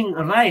inciting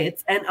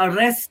riots and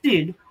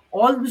arrested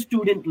all the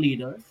student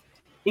leaders,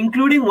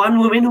 including one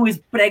woman who is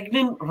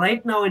pregnant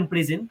right now in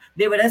prison.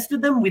 They've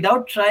arrested them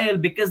without trial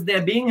because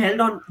they're being held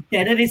on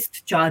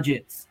terrorist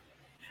charges.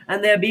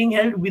 and they're being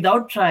held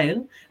without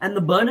trial, and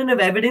the burden of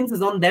evidence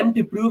is on them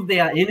to prove they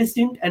are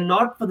innocent and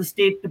not for the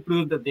state to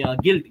prove that they are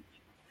guilty.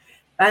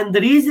 And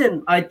the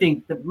reason I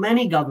think that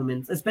many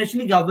governments,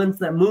 especially governments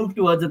that move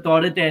towards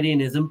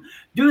authoritarianism,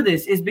 do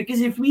this is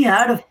because if we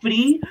had a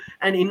free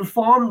and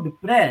informed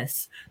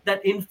press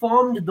that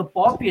informed the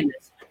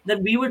populace,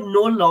 then we would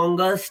no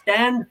longer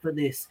stand for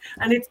this.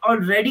 And it's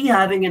already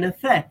having an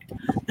effect.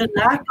 The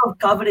lack of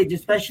coverage,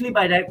 especially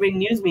by right-wing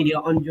news media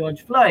on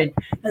George Floyd,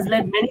 has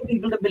led many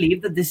people to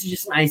believe that this is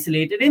just an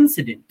isolated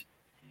incident,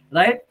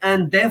 right?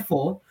 And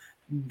therefore,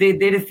 they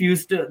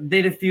refuse to.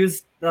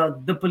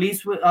 The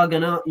police are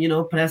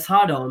gonna press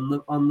harder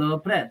on the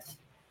press.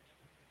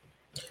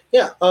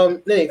 Yeah,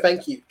 Lily,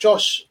 thank you.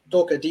 Josh,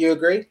 Dorka, do you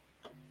agree?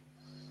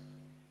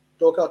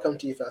 Dorka, I'll come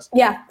to you first.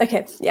 Yeah.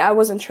 Okay. Yeah, I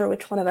wasn't sure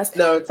which one of us.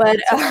 No, but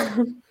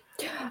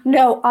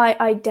no,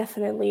 I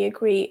definitely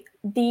agree.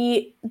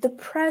 The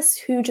press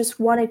who just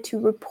wanted to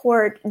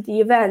report the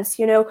events,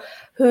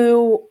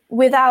 who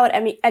without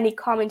any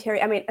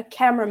commentary. I mean, a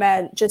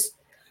cameraman just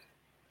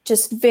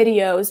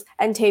videos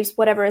and tapes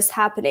whatever is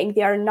happening.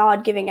 They are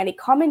not giving any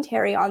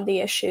commentary on the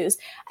issues,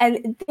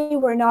 and they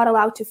were not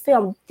allowed to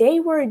film. They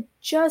were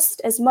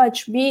just as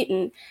much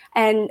beaten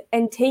and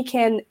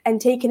taken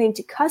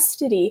into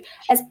custody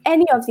as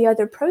any of the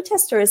other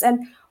protesters.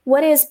 And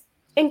what is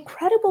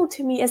incredible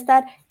to me is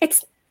that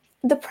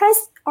the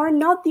press are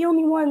not the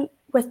only one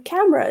with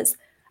cameras.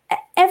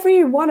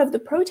 Every one of the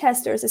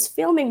protesters is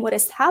filming what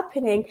is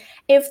happening.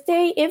 If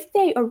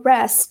they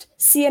arrest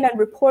CNN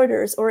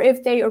reporters, or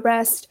if they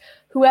arrest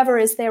whoever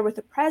is there with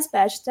a press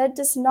badge, that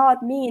does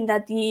not mean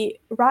that the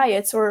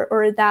riots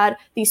or that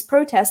these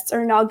protests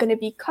are not going to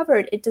be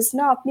covered. It does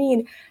not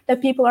mean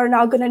that people are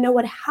not going to know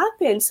what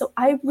happened. So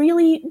I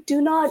really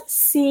do not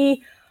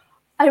see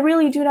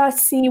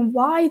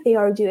why they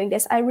are doing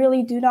this. I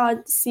really do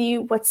not see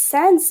what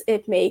sense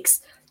it makes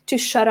to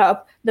shut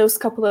up those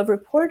couple of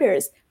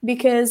reporters,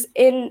 because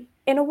in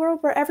a world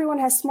where everyone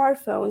has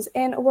smartphones,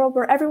 in a world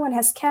where everyone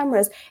has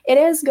cameras, it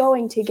is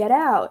going to get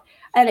out,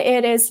 and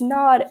it is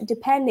not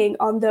depending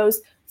on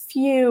those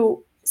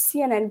few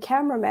CNN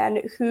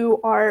cameramen who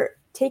are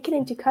taken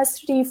into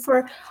custody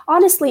for,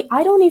 honestly,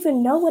 I don't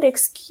even know what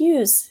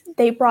excuse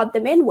they brought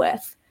them in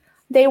with.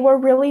 They were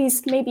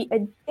released maybe a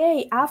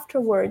day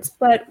afterwards,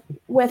 but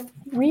with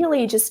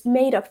really just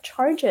made up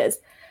charges.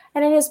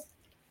 And it is,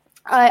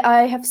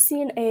 I have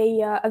seen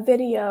a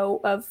video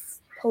of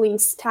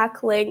police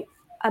tackling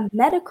a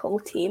medical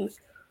team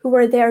who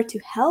were there to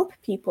help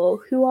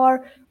people who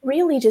are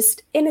really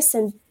just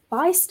innocent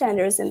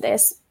bystanders in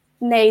this.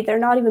 Nay, they're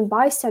not even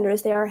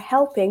bystanders. They are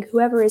helping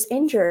whoever is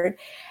injured.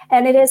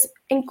 And it is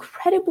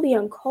incredibly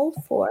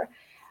uncalled for.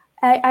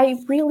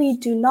 I really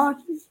do not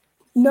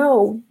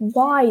know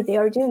why they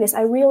are doing this.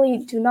 I really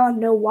do not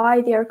know why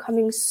they are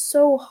coming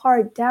so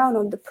hard down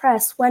on the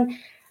press when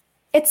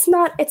it's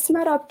not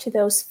up to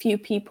those few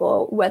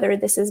people whether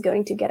this is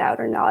going to get out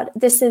or not.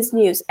 This is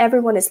news.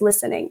 Everyone is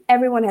listening.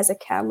 Everyone has a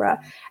camera.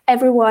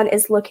 Everyone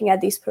is looking at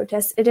these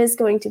protests. It is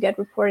going to get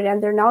reported,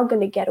 and they're not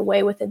going to get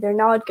away with it. They're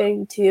not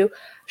going to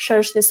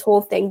shush this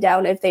whole thing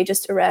down if they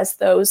just arrest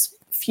those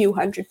few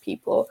hundred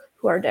people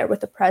who are there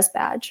with a press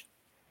badge.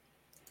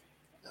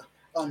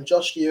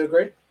 Josh, do you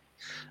agree?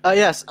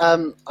 Yes, I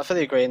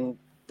fully agree. And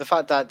the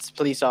fact that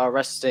police are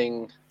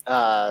arresting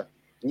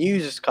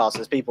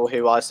newscasters, people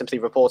who are simply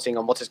reporting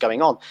on what is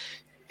going on,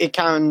 it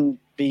can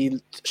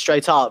be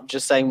straight up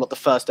just saying what the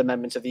First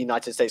Amendment of the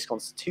United States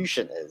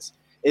Constitution is.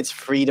 It's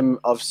freedom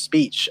of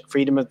speech.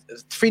 Freedom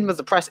of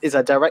the press is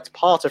a direct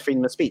part of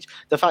freedom of speech.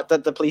 The fact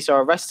that the police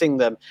are arresting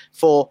them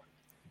for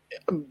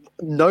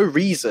no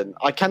reason,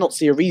 I cannot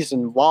see a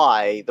reason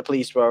why the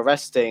police were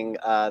arresting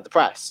the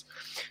press.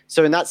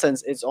 So in that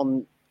sense, it's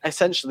on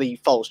essentially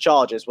false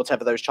charges,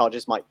 whatever those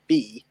charges might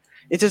be.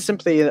 It is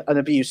simply an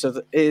abuse of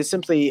their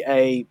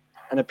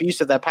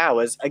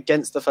powers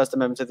against the First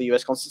Amendment of the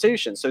U.S.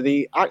 Constitution. So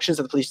the actions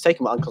of the police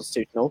taken were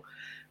unconstitutional.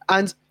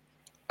 And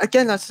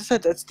again, as I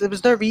said, there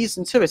was no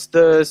reason to it.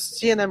 The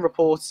CNN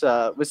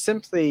reporter was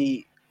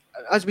simply,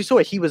 as we saw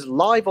it, he was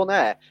live on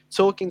air,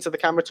 talking to the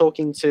camera,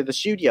 talking to the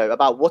studio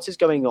about what is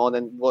going on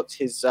and what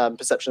his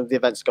perception of the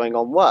events going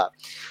on were.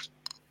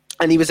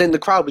 And he was in the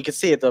crowd. We could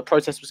see it. The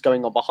protest was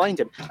going on behind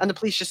him. And the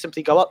police just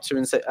simply go up to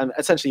him and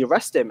essentially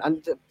arrest him.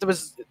 And there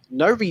was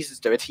no reason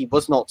to do it. He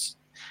was not,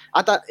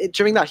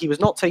 during that, he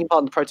was not taking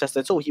part in the protest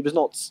at all. He was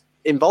not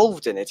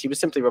involved in it. He was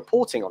simply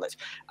reporting on it.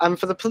 And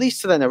for the police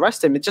to then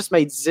arrest him, it just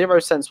made zero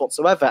sense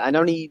whatsoever, and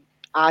only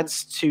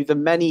adds to the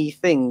many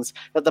things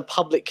that the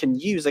public can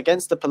use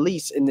against the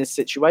police in this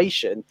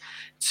situation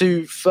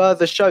to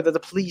further show that the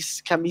police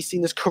can be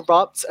seen as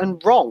corrupt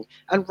and wrong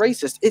and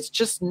racist. It's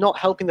just not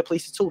helping the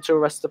police at all to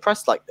arrest the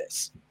press like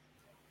this.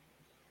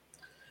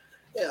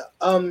 Yeah,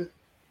 I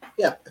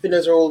think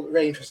those are all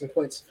very interesting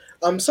points.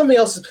 Something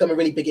else has become a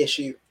really big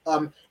issue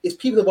is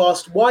people have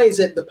asked, why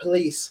is it the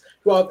police,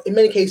 who are in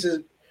many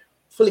cases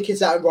fully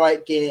kitted out in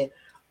riot gear,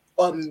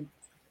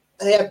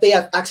 they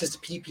have access to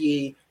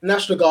PPE. The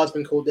National Guard's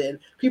been called in.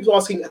 People are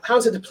asking, how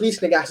is it the police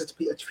can get access to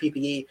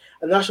PPE?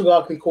 And the National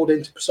Guard has been called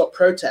in to stop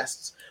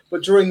protests.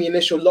 But during the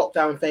initial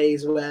lockdown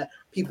phase, where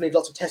people need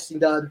lots of testing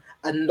done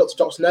and lots of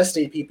doctors and nurses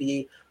need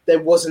PPE,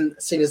 there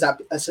wasn't seen as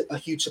a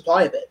huge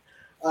supply of it.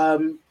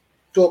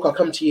 Dork, I'll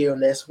come to you on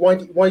this. Why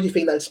do you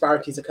think that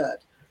disparities occurred?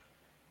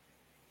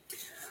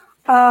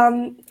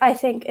 I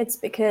think it's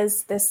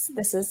because this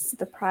is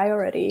the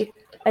priority.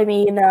 I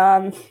mean,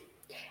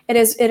 it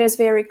is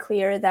very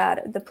clear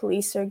that the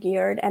police are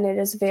geared, and it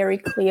is very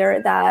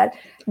clear that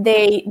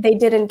they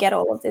didn't get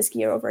all of this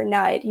gear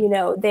overnight. You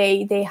know,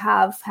 they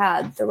have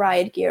had the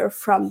riot gear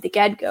from the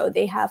get-go.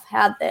 They have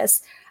had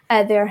this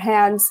at their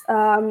hands.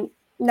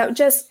 No,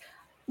 just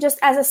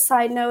as a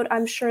side note,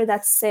 I'm sure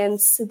that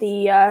since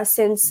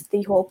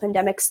the whole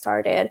pandemic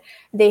started,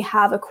 they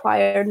have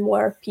acquired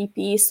more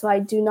PPE. So I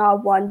do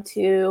not want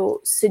to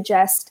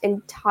suggest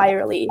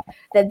entirely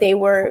that they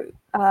were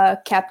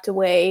kept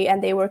away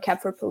and they were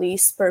kept for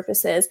police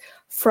purposes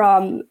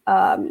from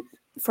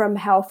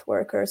health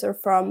workers or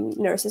from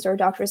nurses or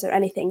doctors or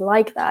anything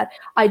like that.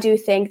 I do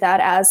think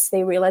that as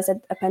they realized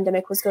that a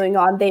pandemic was going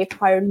on, they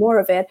acquired more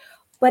of it.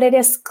 But it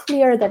is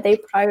clear that they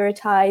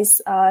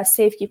prioritize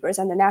safekeepers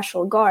and the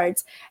National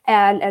Guards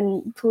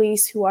and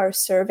police who are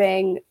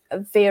serving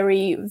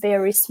very,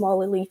 very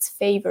small elite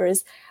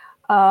favors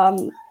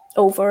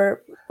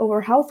over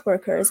health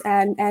workers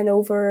and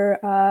over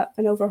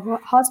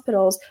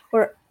hospitals,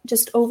 or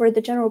just over the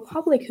general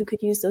public who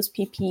could use those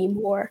PPE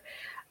more.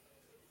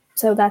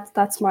 So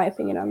that's my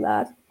opinion on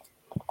that.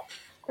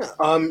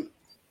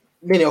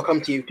 Minnie, I'll come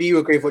to you. Do you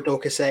agree with what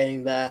Dork is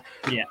saying there?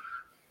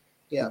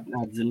 Yeah,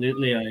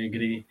 absolutely. I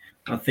agree.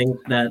 I think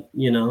that,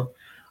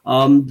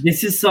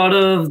 this is sort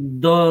of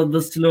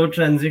the slow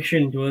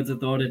transition towards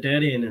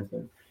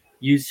authoritarianism.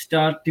 You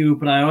start to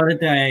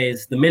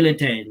prioritize the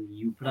military.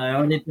 You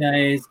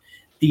prioritize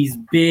these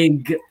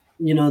big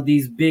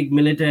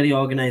military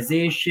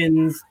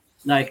organizations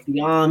like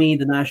the army,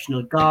 the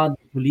National Guard,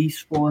 the police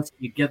force.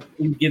 You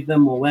give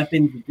them more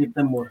weapons, you give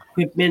them more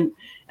equipment,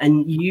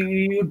 and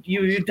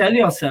you tell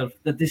yourself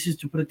that this is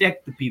to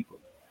protect the people.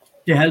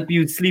 To help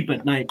you sleep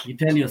at night, you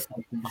tell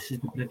yourself that this is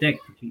to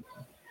protect the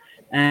people.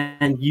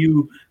 And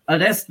you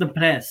arrest the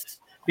press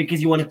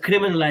because you want to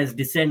criminalize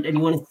dissent and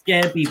you want to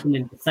scare people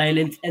into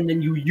silence. And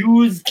then you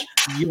use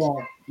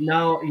your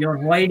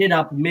roided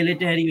up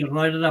military, your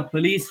roided up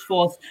police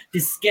force to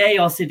scare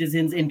your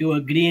citizens into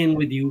agreeing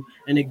with you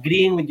and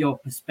agreeing with your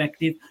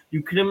perspective.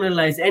 You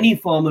criminalize any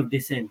form of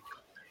dissent.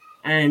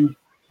 And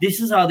this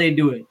is how they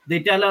do it. They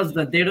tell us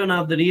that they don't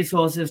have the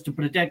resources to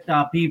protect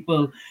our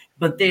people,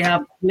 but they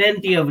have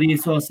plenty of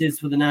resources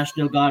for the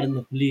National Guard and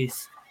the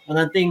police. And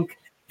I think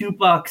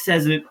Tupac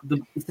said it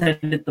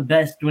the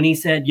best when he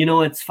said,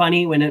 it's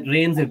funny, when it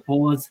rains, it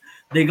pours.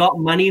 They got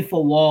money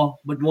for war,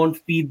 but won't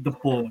feed the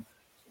poor.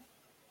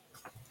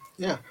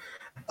 Yeah.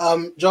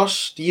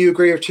 Josh, do you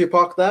agree with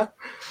Tupac there?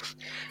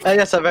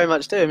 Yes, I very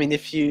much do.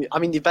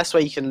 The best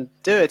way you can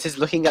do it is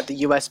looking at the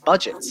US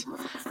budget.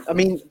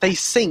 They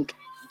sink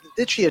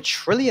literally $1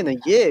 trillion a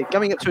year,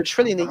 going up to $1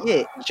 trillion a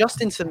year,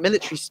 just into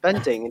military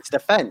spending, into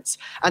defense.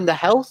 And the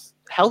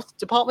health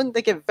department,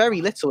 they get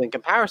very little in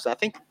comparison. I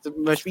think the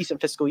most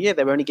recent fiscal year,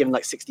 they were only given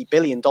like $60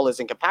 billion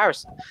in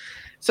comparison.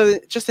 So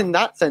just in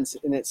that sense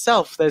in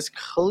itself, there's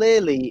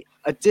clearly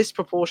a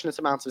disproportionate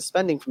amount of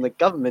spending from the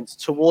government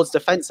towards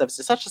defense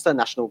services, such as the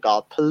National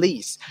Guard,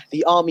 police,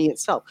 the army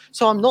itself.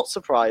 So I'm not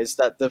surprised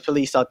that the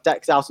police are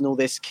decked out in all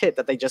this kit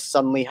that they just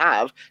suddenly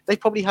have. They've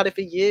probably had it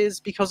for years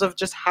because of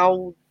just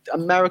how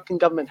American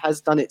government has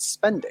done its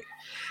spending.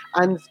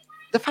 And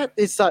the fact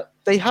is that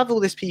they have all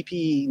this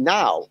PPE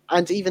now,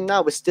 and even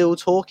now we're still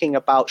talking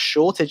about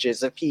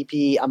shortages of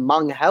PPE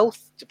among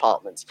health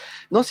departments.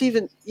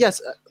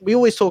 We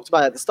always talked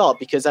about it at the start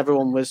because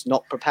everyone was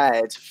not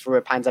prepared for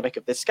a pandemic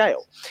of this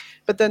scale.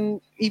 But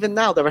then even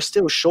now there are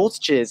still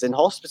shortages in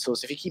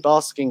hospitals. If you keep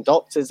asking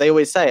doctors, they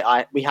always say,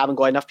 we haven't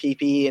got enough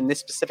PPE in this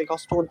specific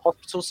hospital and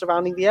hospitals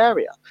surrounding the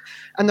area.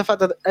 And the fact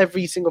that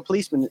every single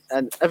policeman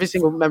and every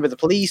single member of the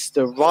police,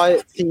 the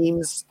riot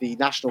teams, the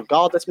National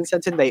Guard that's been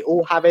sent in, they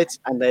all have it.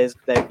 And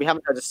we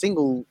haven't heard a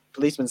single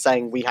policeman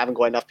saying we haven't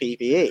got enough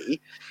PPE.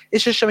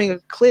 It's just showing a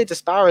clear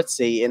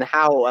disparity in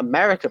how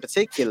America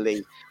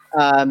particularly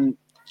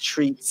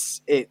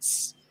treats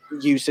its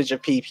usage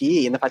of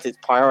PPE, and the fact it's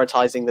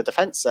prioritizing the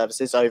defense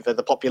services over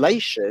the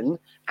population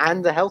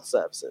and the health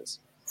services.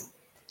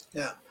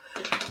 Yeah.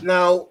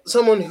 Now,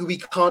 someone who we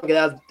can't get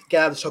out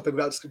of the topic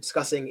without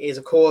discussing is,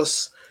 of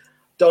course,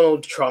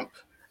 Donald Trump.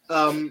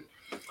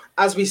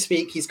 As we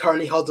speak, he's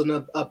currently held in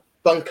a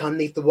bunker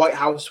underneath the White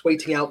House,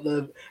 waiting out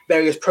the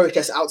various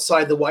protests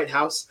outside the White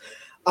House.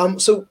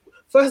 So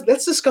first,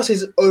 let's discuss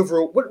his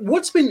overall.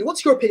 What's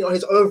your opinion on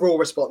his overall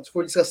response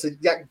before we discuss the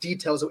exact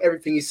details of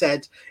everything he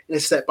said in a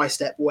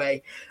step-by-step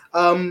way?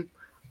 I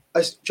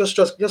just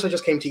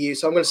came to you,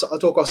 so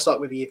I'll start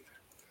with you.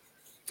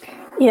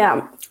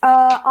 Yeah,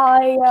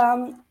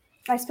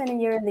 I spent a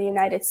year in the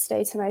United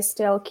States, and I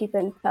still keep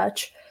in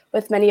touch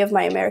with many of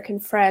my American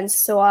friends.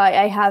 So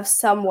I have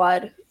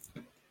somewhat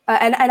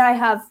and I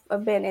have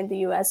been in the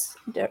U.S.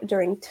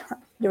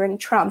 during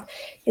Trump.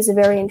 He's a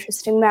very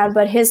interesting man,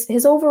 but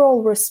his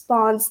overall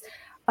response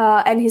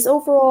and his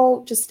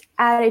overall just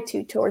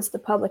attitude towards the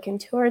public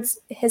and towards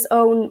his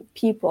own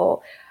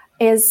people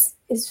is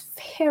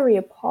very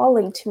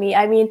appalling to me.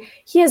 I mean,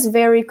 he is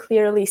very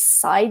clearly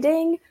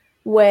siding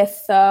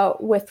with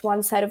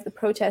one side of the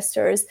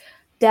protesters,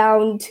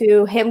 down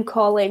to him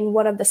calling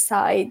one of the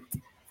side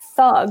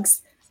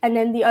thugs, and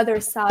then the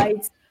other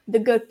side the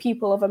good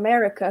people of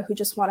America who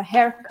just want a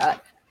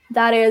haircut.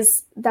 That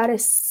is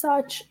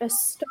such a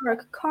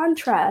stark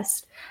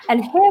contrast.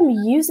 And him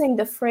using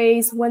the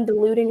phrase "when the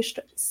looting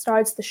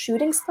starts, the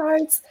shooting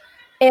starts"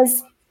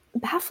 is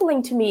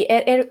baffling to me.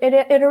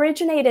 It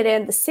originated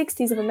in the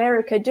 60s of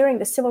America during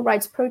the civil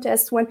rights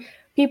protests when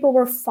people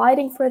were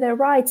fighting for their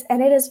rights.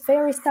 And it is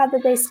very sad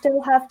that they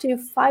still have to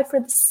fight for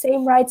the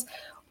same rights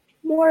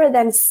more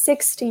than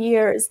 60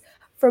 years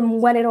from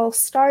when it all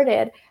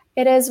started.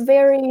 It is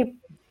very,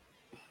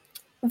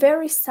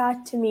 very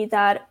sad to me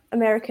that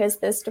America is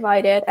this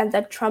divided and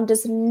that Trump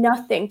does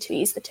nothing to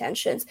ease the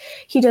tensions.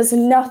 He does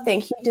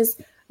nothing. He does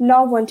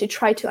not want to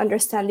try to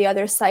understand the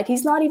other side.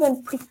 He's not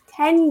even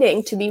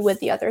pretending to be with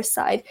the other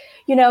side.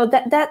 You know,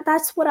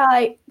 that's what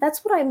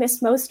I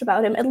miss most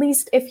about him. At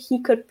least if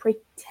he could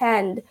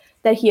pretend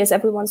that he is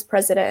everyone's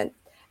president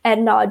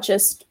and not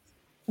just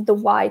the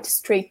white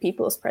straight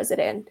people's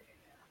president.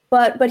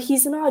 But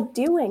he's not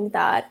doing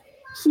that.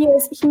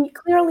 He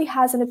clearly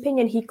has an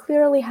opinion. He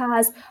clearly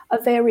has a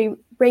very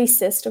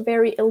racist, a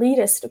very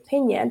elitist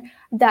opinion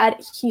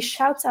that he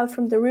shouts out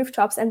from the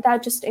rooftops, and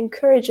that just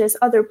encourages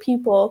other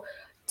people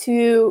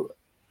to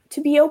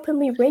be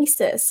openly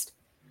racist.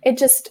 It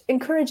just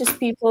encourages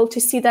people to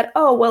see that,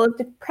 oh, well, if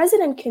the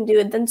president can do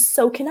it, then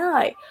so can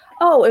I.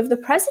 Oh, if the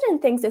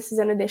president thinks this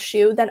isn't an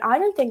issue, then I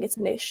don't think it's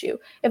an issue.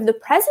 If the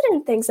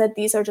president thinks that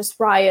these are just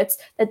riots,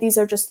 that these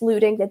are just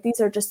looting, that these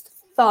are just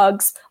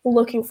thugs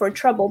looking for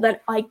trouble, then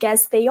I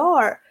guess they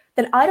are.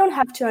 Then I don't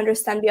have to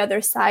understand the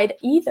other side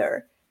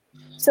either.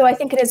 So I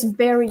think it is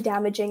very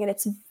damaging and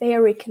it's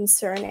very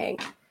concerning,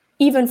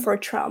 even for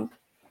Trump.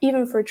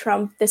 Even for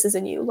Trump, this is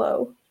a new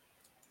low.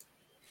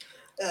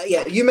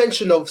 Yeah, you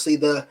mentioned obviously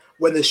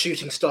when the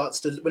looting starts,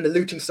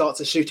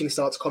 the shooting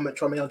starts comment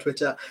from me on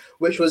Twitter,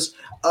 which was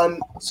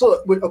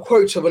sort of a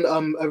quote of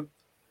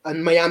a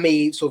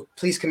Miami sort of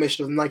police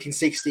commissioner of the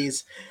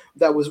 1960s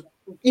that was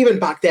even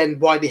back then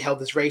widely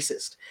held as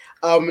racist.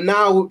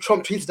 Now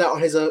Trump tweeted that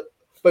on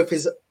both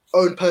his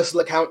own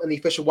personal account and the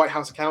official White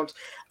House account,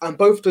 and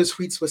both those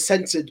tweets were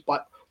censored by.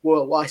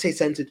 Well, I say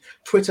censored.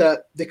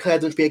 Twitter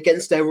declared them to be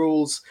against their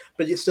rules,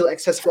 but it's still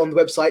accessible on the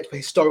website for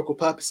historical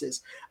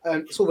purposes.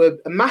 Sort of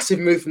a massive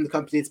move from the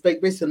company. It's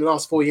basically in the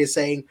last 4 years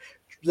saying,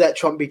 let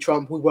Trump be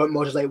Trump, we won't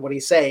modulate what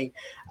he's saying.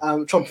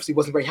 Trump obviously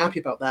wasn't very happy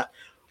about that.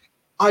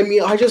 I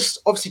mean,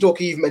 obviously,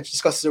 Dorky, you've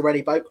discussed this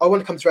already, but I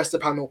want to come to the rest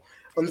of the panel.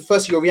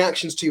 First, your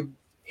reactions to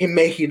him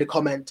making the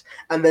comment,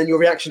 and then your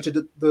reaction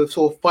to the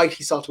sort of fight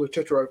he started with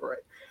Twitter over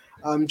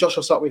it. Josh,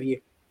 I'll start with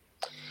you.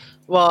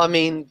 Well, I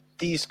mean,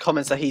 these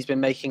comments that he's been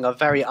making are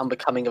very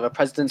unbecoming of a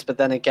president, but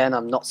then again,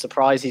 I'm not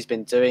surprised. He's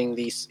been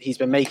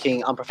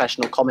making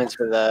unprofessional comments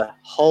for the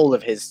whole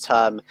of his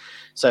term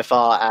so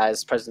far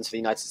as president of the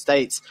United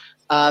States.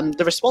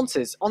 The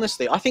responses,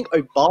 honestly, I think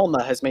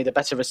Obama has made a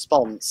better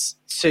response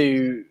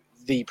to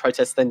the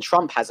protests than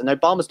Trump has, and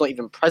Obama's not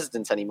even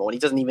president anymore, and he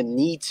doesn't even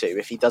need to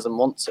if he doesn't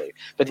want to.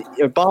 But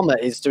Obama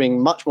is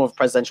doing much more of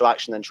presidential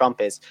action than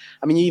Trump is.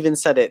 I mean, you even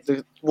said it.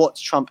 What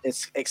Trump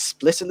is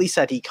explicitly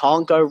said, he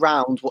can't go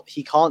around.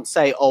 He can't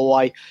say, "Oh,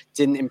 I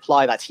didn't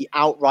imply that." He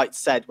outright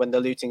said, "When the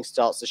looting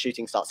starts, the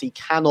shooting starts." He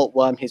cannot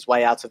worm his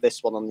way out of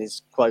this one on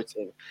his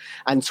quoting.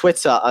 And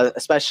Twitter,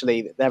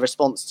 especially, their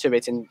response to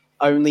it in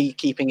only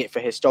keeping it for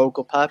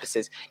historical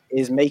purposes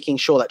is making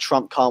sure that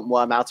Trump can't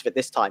worm out of it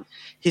this time.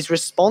 His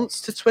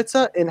response to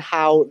Twitter in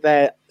how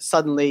they're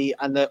suddenly,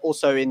 and they're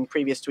also in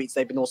previous tweets,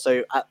 they've been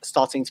also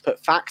starting to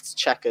put fact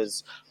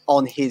checkers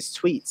on his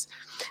tweets.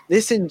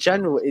 This in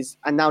general is,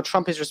 and now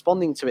Trump is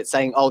responding to it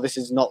saying, oh, this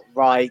is not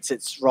right,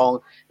 it's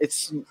wrong,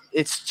 it's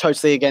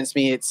totally against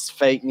me, it's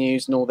fake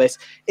news and all this.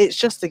 It's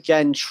just,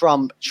 again,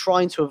 Trump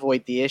trying to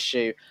avoid the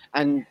issue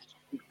and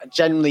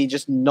generally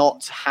just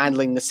not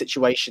handling the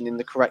situation in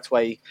the correct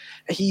way.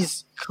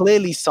 He's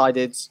clearly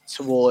sided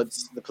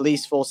towards the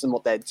police force and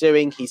what they're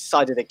doing. He's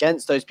sided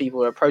against those people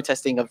who are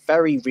protesting a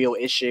very real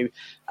issue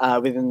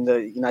within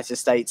the United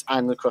States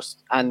and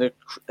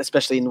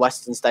especially in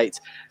Western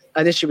states,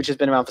 an issue which has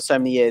been around for so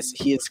many years.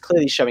 He is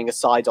clearly showing a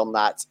side on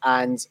that.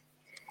 And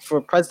for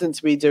a president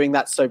to be doing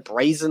that so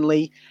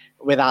brazenly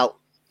without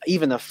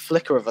even a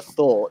flicker of a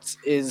thought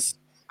is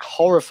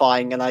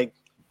horrifying, and I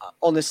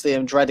honestly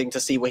am dreading to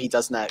see what he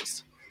does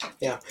next.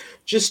 Yeah,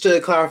 just to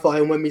clarify,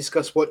 and when we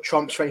discuss what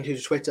Trump's trying to do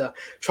to Twitter,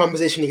 Trump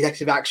has issued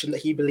executive action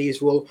that he believes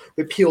will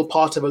repeal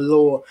part of a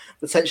law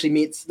that essentially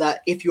means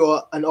that if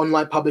you're an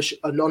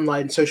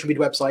online social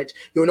media website,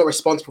 you're not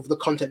responsible for the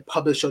content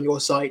published on your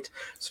site.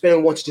 So if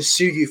anyone wanted to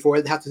sue you for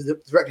it, they have to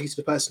directly to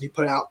the person who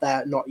put it out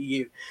there, not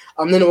you.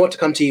 Then I want to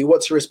come to you.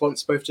 What's your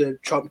response both to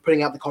Trump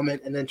putting out the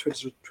comment and then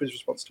Twitter's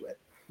response to it?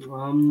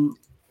 Um,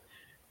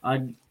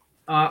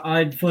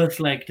 I'd first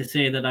like to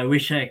say that I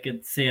wish I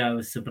could say I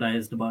was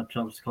surprised about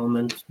Trump's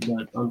comments,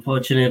 but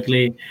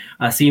unfortunately,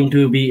 I seem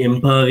to be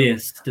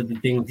impervious to the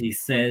things he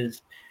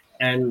says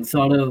and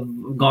sort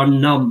of gone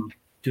numb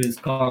to his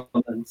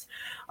comments.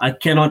 I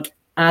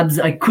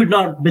could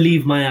not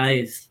believe my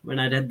eyes when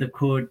I read the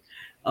quote.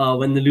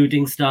 When the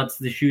looting starts,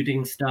 the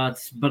shooting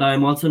starts. But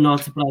I'm also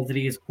not surprised that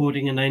he is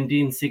quoting a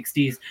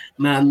 1960s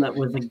man that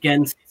was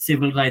against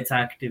civil rights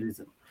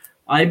activism.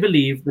 I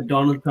believe that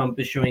Donald Trump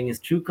is showing his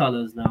true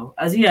colors now,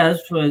 as he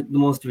has for the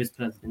most of his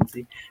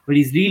presidency. But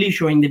he's really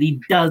showing that he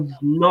does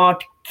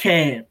not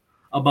care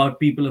about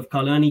people of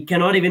color, and he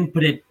cannot even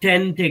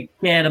pretend to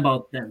care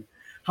about them.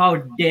 How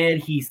dare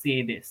he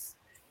say this?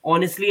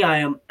 Honestly, I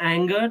am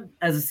angered.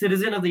 As a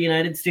citizen of the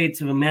United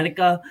States of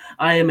America,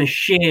 I am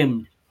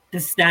ashamed to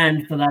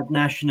stand for that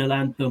national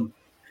anthem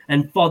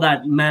and for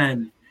that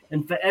man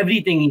and for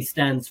everything he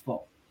stands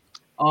for.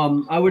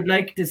 I would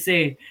like to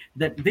say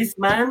that this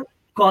man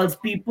calls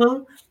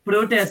people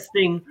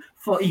protesting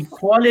for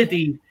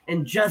equality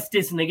and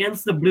justice and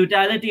against the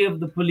brutality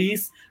of the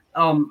police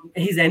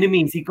his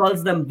enemies. He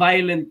calls them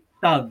violent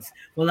thugs.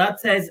 Well, that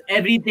says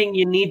everything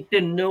you need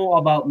to know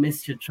about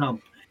Mr.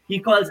 Trump. He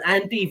calls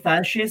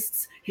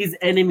anti-fascists his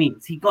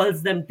enemies. He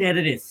calls them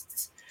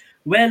terrorists.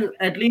 Well,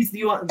 at least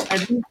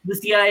the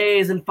CIA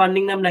isn't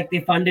funding them like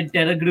they funded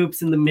terror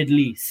groups in the Middle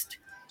East,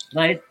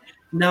 right?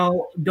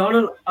 Now,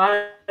 Donald,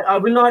 I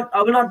will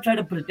not try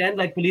to pretend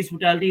like police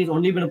brutality has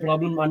only been a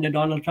problem under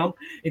Donald Trump.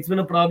 It's been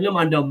a problem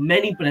under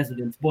many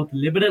presidents, both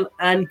liberal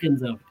and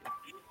conservative.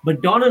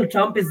 But Donald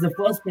Trump is the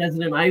first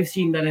president I've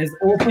seen that has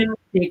openly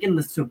taken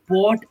the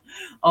support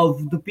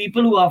of the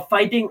people who are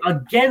fighting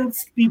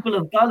against people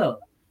of color.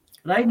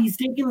 Right? He's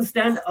taking a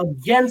stand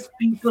against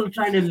people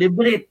trying to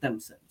liberate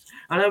themselves.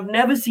 And I've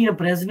never seen a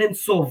president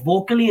so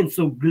vocally and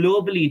so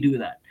globally do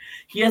that.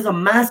 He has a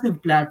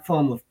massive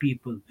platform of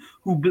people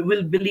who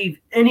will believe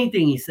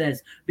anything he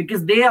says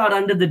because they are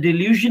under the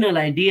delusional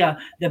idea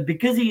that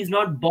because he is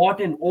not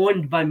bought and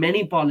owned by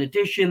many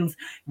politicians,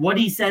 what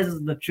he says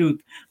is the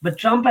truth. But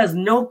Trump has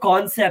no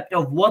concept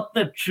of what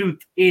the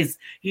truth is.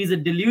 He's a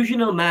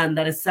delusional man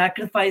that has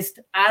sacrificed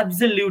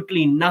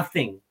absolutely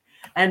nothing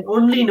and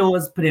only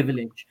knows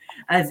privilege.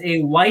 As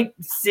a white,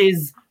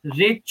 cis,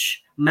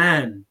 rich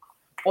man,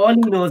 all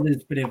he knows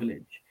is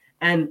privilege.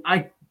 And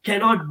I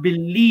cannot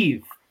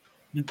believe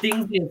the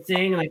things they're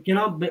saying,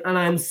 and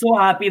I'm so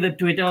happy that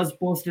Twitter has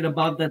posted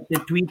about that the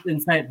tweets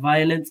incite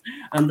violence,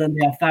 and then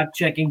they are fact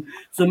checking.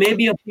 So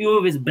maybe a few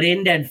of his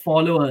brain dead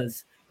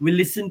followers will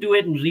listen to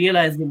it and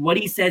realize that what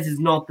he says is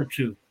not the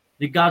truth,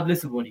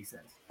 regardless of what he says.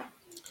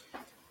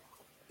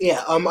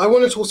 Yeah, I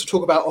wanted to also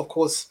talk about, of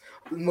course,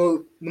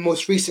 the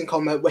most recent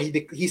comment where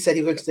he said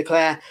he was going to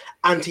declare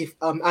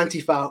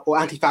Antifa or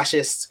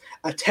anti-fascists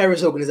a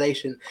terrorist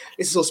organization.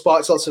 This has all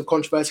sparked lots of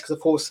controversy because, of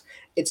course,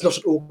 it's not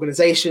an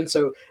organization,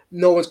 so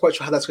no one's quite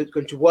sure how that's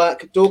going to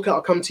work. Dorka,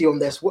 I'll come to you on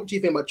this. What do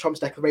you think about Trump's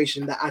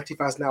declaration that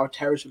Antifa is now a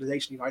terrorist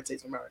organization in the United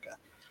States of America?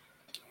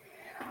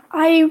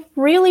 I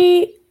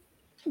really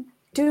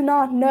do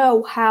not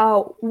know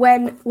how,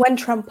 when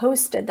Trump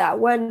posted that,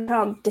 when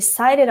Trump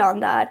decided on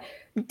that,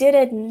 did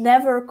it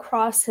never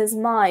cross his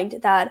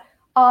mind that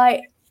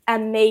I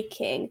am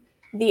making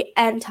the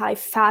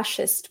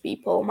anti-fascist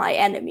people my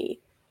enemy?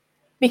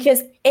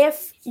 Because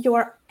if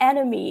your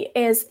enemy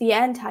is the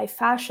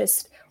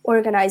anti-fascist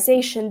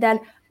organization, then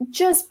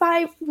just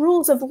by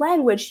rules of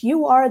language,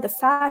 you are the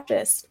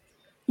fascist.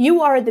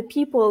 You are the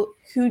people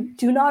who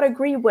do not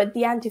agree with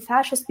the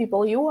anti-fascist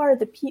people. You are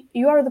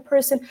the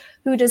person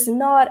who does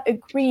not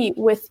agree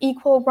with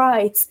equal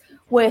rights,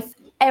 with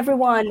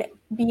everyone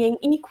being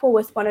equal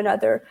with one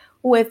another,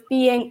 with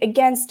being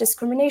against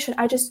discrimination.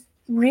 I just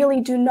really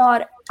do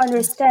not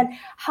understand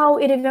how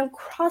it even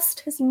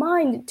crossed his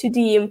mind to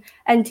deem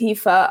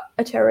Antifa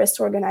a terrorist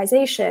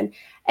organization.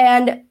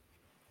 And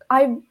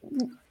I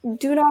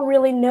do not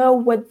really know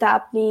what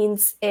that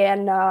means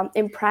in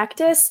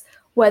practice,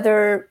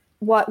 whether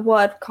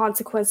what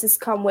consequences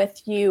come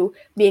with you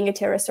being a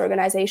terrorist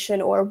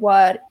organization, or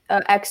what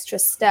extra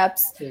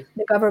steps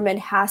the government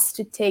has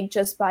to take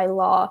just by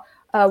law,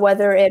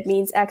 whether it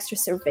means extra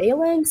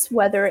surveillance,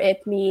 whether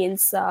it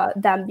means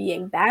them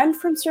being banned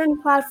from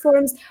certain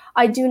platforms.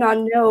 I do not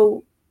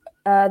know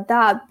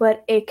that,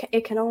 but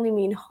it can only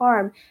mean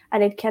harm,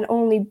 and it can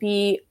only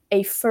be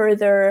a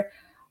further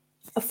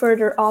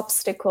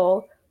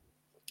obstacle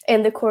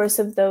in the course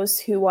of those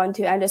who want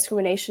to end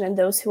discrimination and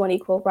those who want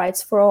equal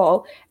rights for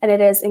all. And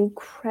it is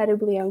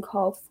incredibly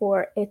uncalled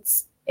for. It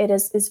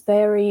is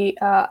very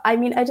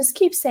I just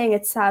keep saying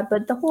it's sad,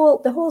 but the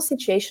whole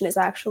situation is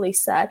actually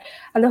sad,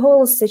 and the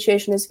whole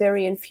situation is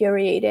very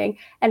infuriating.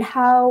 And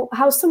how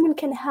someone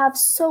can have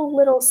so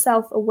little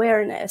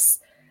self-awareness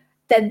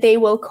that they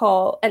will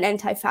call an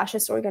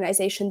anti-fascist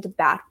organization the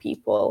bad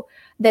people,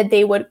 that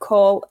they would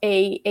call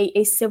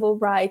a civil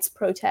rights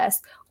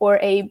protest or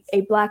a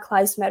Black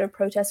Lives Matter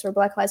protest or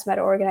Black Lives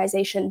Matter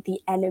organization the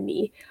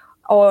enemy,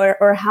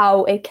 or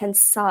how it can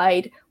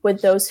side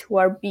with those who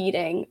are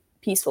beating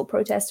peaceful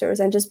protesters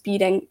and just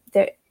beating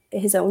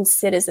his own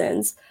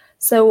citizens.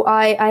 So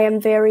I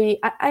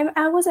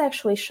was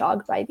actually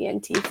shocked by the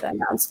Antifa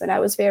announcement. I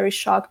was very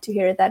shocked to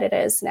hear that it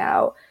is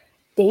now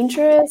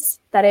dangerous,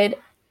 that it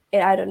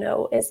I don't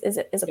know, is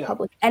a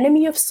public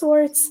enemy of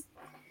sorts.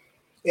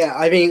 Yeah,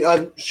 I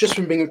mean, just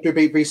from being through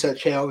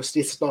research here,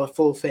 obviously it's not a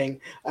full thing,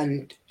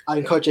 and I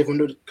encourage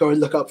everyone to go and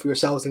look up for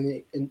yourselves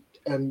and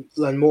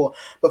learn more.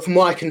 But from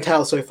what I can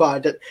tell so far,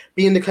 that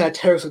being declared a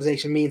terrorist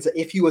organization means that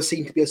if you are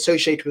seen to be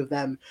associated with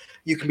them,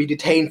 you can be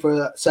detained for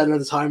a certain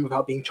amount of time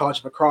without being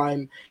charged with a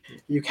crime.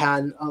 You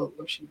can,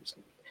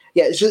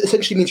 it just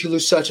essentially means you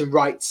lose certain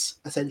rights,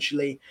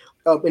 essentially,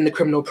 in the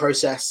criminal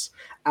process.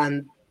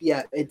 And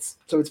yeah, it's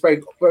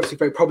very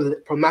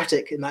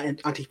problematic in that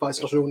Antifa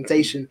is not an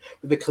organization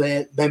with a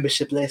clear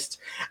membership list.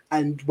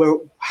 And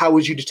how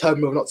would you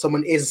determine whether or not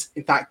someone is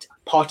in fact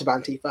part of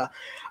Antifa?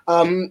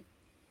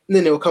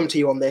 Nini, we'll come to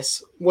you on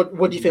this. What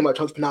do you think about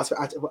Trump's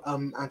pronouncement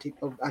of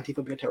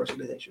Antifa being a terrorist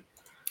organization?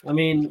 I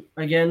mean,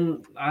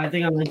 again, I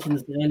think I mentioned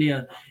this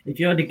earlier. If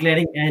you're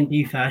declaring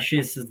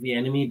anti-fascist as the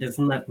enemy,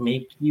 doesn't that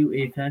make you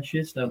a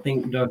fascist? I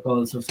think Dirk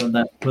also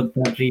put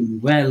that really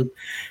well.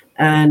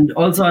 And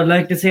also, I'd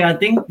like to say, I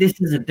think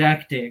this is a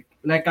tactic.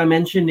 Like I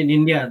mentioned, in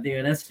India,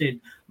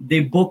 they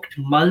booked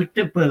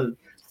multiple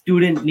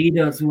student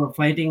leaders who were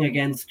fighting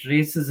against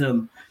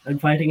racism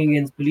and fighting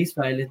against police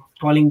violence,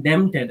 calling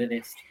them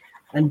terrorists.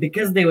 And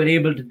because they were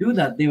able to do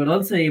that, they were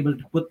also able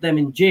to put them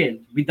in jail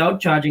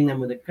without charging them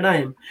with a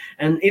crime.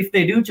 And if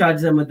they do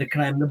charge them with a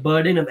crime, the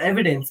burden of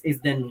evidence is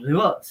then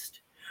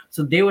reversed.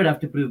 So they would have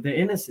to prove they're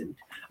innocent.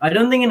 I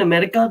don't think in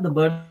America the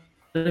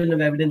burden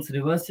of evidence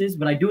reverses,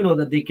 but I do know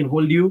that they can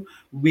hold you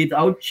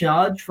without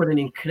charge for an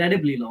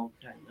incredibly long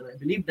time. And I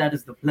believe that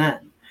is the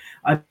plan.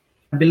 I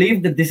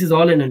believe that this is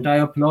all an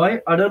entire ploy.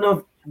 I don't know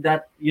if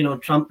that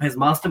Trump has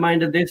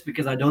masterminded this,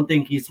 because I don't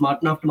think he's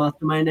smart enough to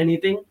mastermind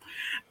anything.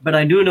 But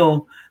I do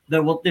know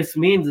that what this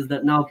means is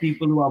that now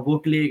people who are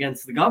vocally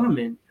against the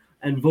government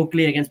and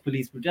vocally against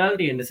police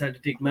brutality and decide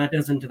to take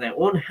matters into their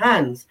own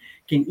hands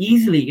can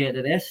easily get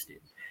arrested.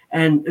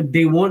 And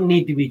they won't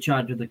need to be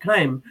charged with a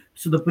crime,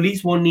 so the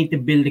police won't need to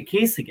build a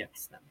case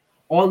against them.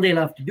 All they'll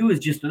have to do is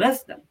just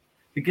arrest them,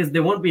 because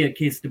there won't be a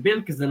case to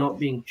build because they're not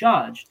being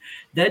charged.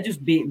 They're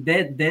just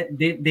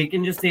they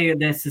can just say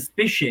they're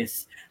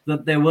suspicious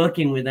that they're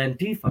working with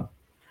Antifa.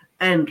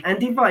 And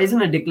Antifa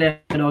isn't a declared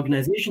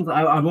organization. So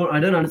I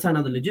don't understand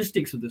how the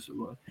logistics of this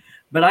will work.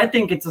 But I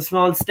think it's a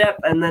small step.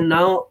 And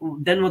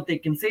then what they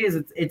can say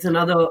is it's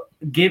another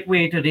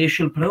gateway to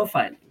racial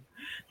profiling.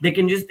 They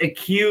can just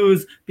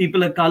accuse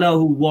people of color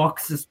who walk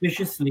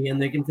suspiciously,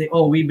 and they can say,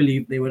 oh, we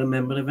believe they were a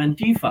member of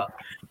Antifa.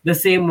 The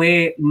same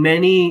way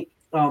many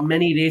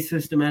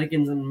racist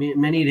Americans and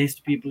many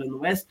racist people in the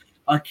West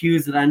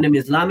accuse random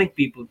Islamic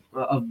people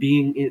of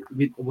being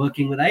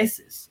working with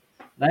ISIS,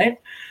 right?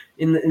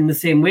 In the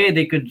same way,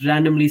 they could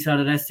randomly start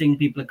arresting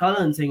people of color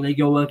and saying, like,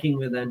 you're working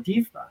with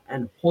Antifa,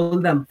 and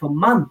hold them for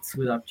months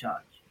without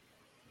charge.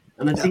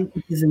 And I think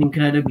this is an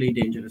incredibly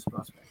dangerous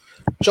prospect.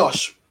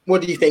 Josh,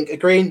 what do you think?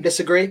 Agree?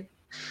 Disagree?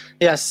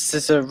 Yes,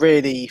 it's a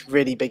really,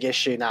 really big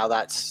issue now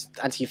that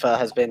Antifa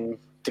has been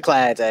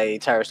declared a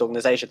terrorist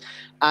organization.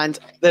 And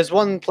there's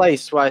one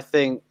place where I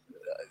think,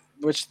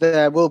 which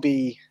there will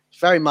be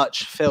very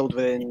much filled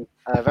within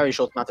a very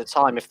short amount of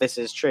time, if this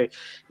is true,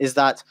 is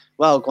that,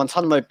 well,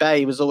 Guantanamo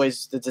Bay was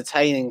always the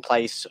detaining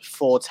place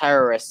for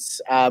terrorists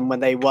when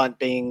they weren't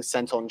being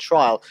sent on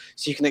trial.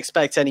 So you can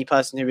expect any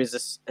person who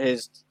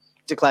is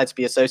declared to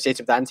be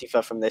associated with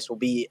Antifa from this will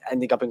be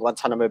ending up in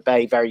Guantanamo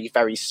Bay very,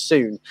 very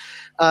soon.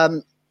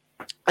 And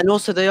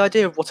also the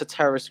idea of what a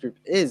terrorist group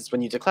is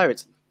when you declare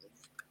it,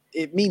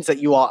 it means that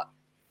you are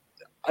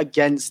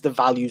against the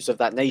values of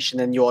that nation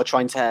and you're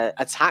trying to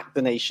attack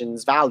the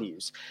nation's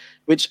values,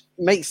 which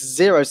makes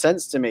zero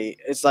sense to me.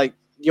 It's like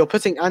you're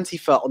putting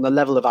Antifa on the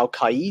level of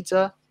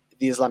Al-Qaeda,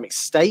 the Islamic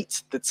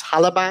State, the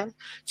Taliban,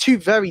 two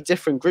very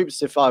different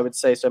groups, if I would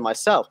say so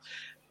myself.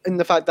 And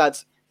the fact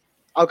that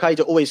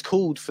Al-Qaeda always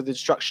called for the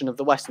destruction of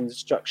the West and the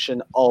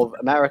destruction of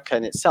America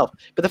in itself.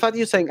 But the fact that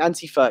you're saying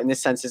Antifa in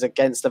this sense is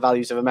against the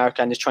values of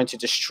America and is trying to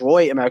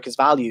destroy America's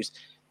values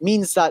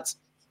means that,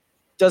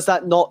 does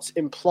that not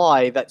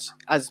imply that,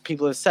 as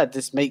people have said,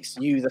 this makes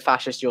you the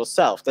fascist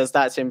yourself? Does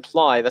that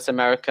imply that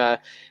America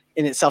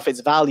in itself,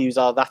 its values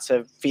are that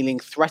of feeling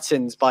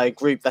threatened by a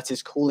group that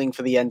is calling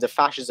for the end of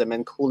fascism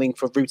and calling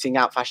for rooting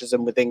out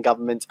fascism within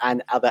government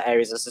and other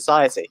areas of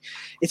society?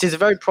 It is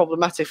very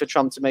problematic for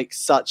Trump to make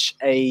such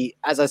a,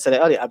 as I said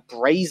earlier, a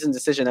brazen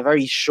decision, a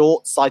very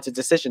short-sighted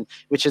decision,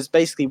 which has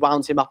basically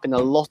wound him up in a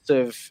lot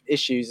of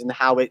issues and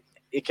how it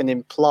can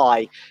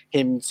imply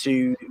him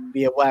to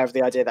be aware of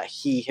the idea that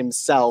he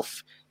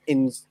himself,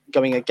 in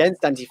going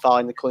against Antifa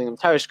and calling them a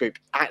terrorist group,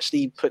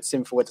 actually puts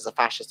him forward as a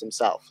fascist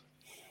himself.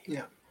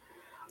 Yeah.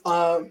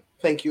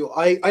 Thank you.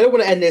 I don't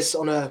want to end this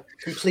on a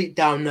complete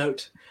down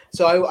note.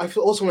 So I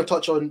also want to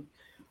touch on,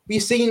 we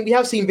have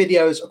seen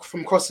videos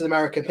from across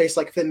America, in places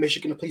like Flint,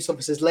 Michigan, of police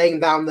officers laying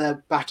down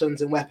their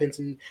batons and weapons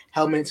and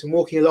helmets and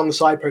walking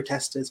alongside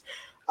protesters.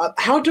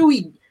 How do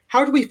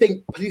we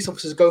think police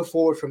officers go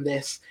forward from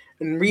this?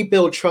 and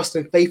rebuild trust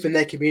and faith in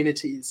their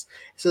communities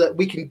so that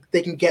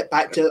they can get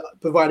back to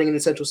providing an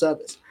essential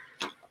service?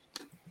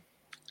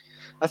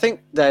 I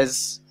think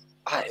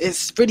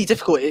it's really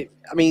difficult.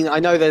 I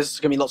know there's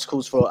going to be lots of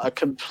calls for a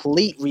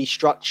complete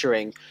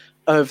restructuring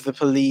of the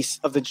police,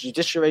 of the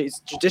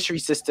judiciary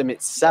system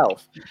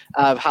itself,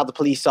 of how the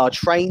police are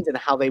trained and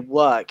how they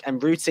work,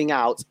 and rooting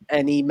out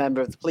any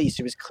member of the police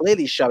who is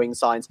clearly showing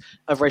signs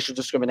of racial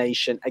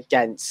discrimination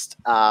against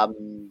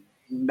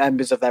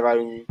members of their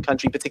own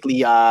country,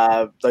 particularly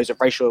those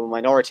of racial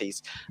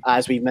minorities.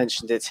 As we've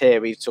mentioned it here,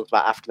 we've talked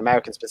about African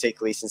Americans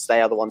particularly, since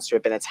they are the ones who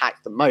have been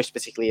attacked the most,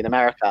 particularly in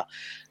America.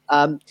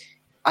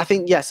 I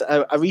think, yes,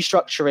 a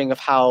restructuring of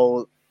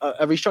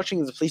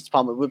the police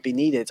department would be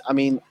needed. I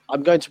mean,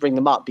 I'm going to bring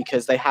them up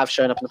because they have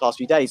shown up in the past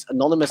few days.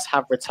 Anonymous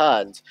have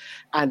returned,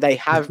 and they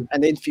have,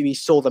 and if we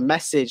saw the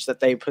message that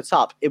they put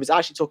up, it was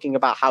actually talking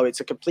about how it's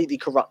a completely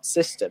corrupt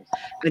system.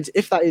 And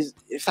if that is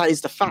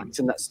the fact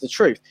and that's the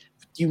truth,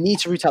 you need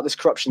to root out this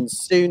corruption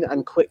soon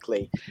and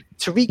quickly.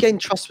 To regain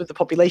trust with the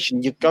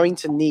population, you're going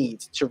to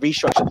need to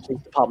restructure the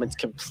police department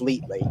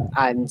completely,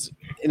 and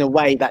in a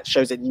way that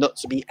shows it not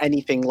to be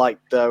anything like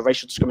the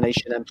racial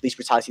discrimination and police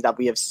brutality that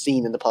we have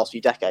seen in the past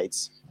few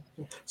decades.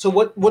 So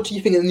what do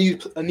you think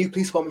a new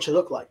police department should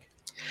look like?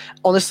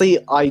 Honestly,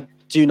 I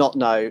do not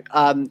know.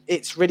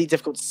 It's really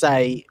difficult to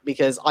say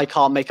because I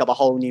can't make up a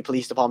whole new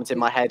police department in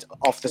my head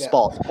off the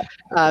spot.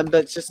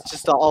 But just to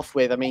start off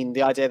with, I mean,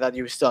 the idea that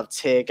you still have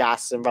tear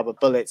gas and rubber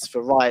bullets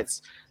for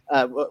riots,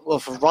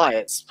 for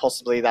riots,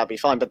 possibly that'd be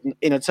fine. But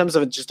in terms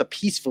of just a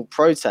peaceful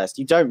protest,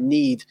 you don't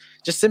need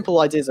just simple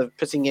ideas of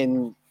putting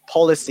in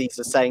policies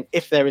of saying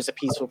if there is a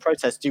peaceful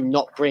protest, do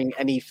not bring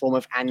any form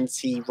of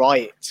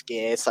anti-riot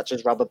gear such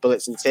as rubber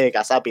bullets and tear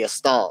gas. That'd be a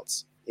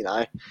start, you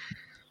know.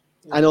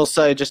 And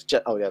also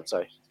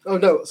sorry. Oh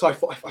no, sorry.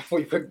 I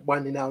thought you were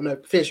winding now. No,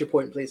 finish your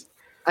point, please.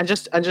 And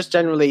just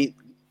generally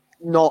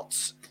not.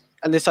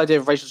 And this idea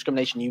of racial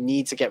discrimination, you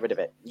need to get rid of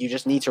it. You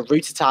just need to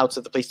root it out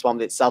of the police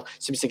department itself,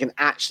 so it can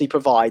actually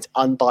provide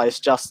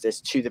unbiased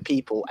justice to the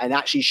people and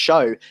actually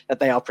show that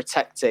they are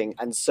protecting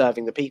and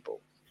serving the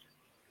people.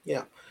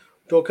 Yeah,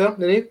 Dorka,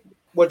 Nini,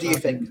 what do you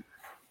think?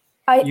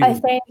 I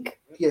think.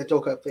 Yeah,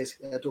 Dorka, please.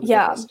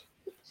 Yeah.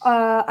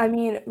 I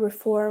mean,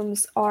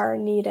 reforms are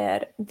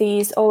needed.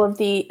 All of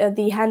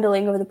the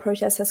handling of the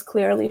protest has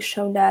clearly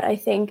shown that. I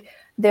think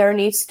there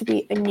needs to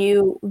be a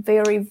new,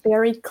 very,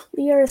 very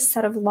clear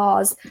set of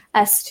laws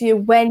as to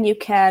when you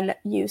can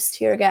use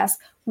tear gas,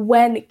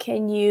 when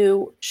can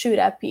you shoot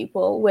at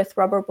people with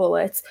rubber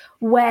bullets,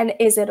 when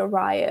is it a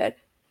riot,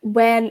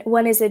 when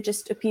is it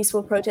just a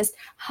peaceful protest?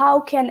 How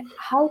can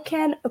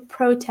a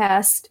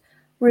protest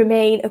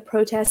remain a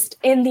protest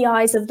in the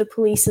eyes of the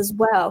police as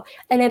well?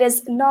 And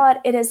it's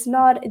not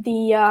on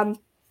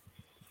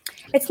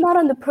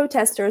the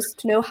protesters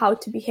to know how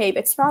to behave.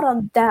 It's not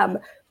on them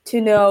to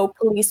know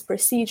police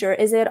procedure.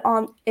 It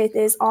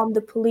is on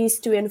the police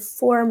to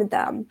inform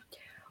them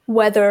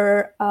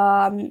whether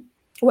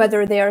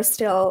they are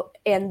still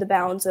in the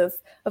bounds of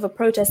a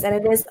protest. And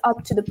it is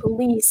up to the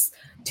police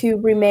to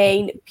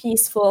remain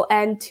peaceful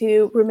and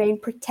to remain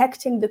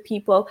protecting the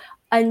people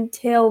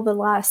until the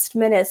last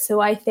minute.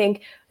 So I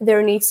think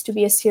there needs to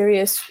be a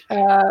serious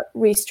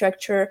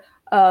restructure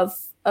of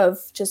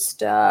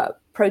just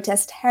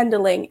protest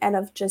handling and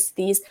of just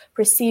these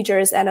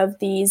procedures and of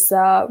these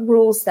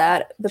rules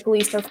that the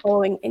police are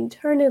following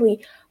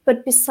internally.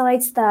 But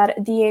besides that,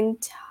 the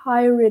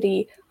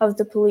entirety of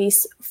the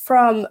police,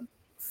 from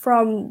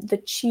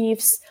the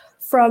chiefs,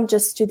 from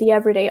just to the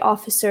everyday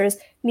officers,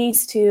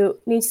 needs to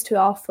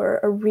offer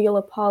a real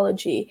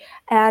apology.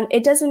 And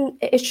it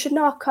should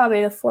not come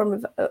in a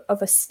form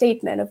of a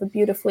statement, of a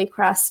beautifully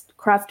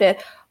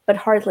crafted but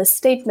heartless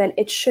statement.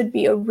 It should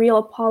be a real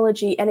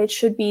apology, and it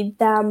should be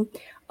them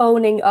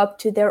owning up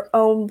to their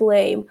own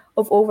blame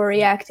of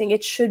overreacting.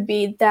 It should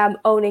be them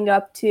owning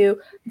up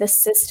to the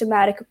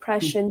systematic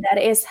oppression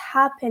that is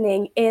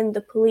happening in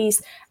the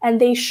police, and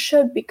they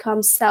should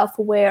become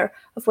self-aware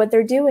of what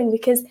they're doing.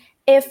 Because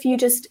if you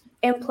just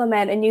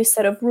implement a new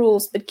set of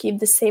rules but keep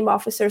the same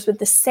officers with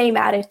the same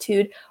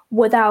attitude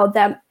without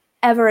them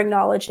ever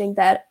acknowledging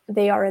that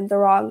they are in the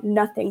wrong,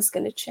 nothing's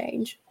going to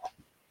change.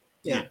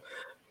 Yeah.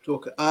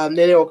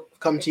 Nini, I'll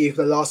come to you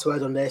for the last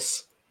word on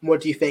this.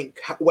 What do you think?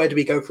 Where do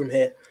we go from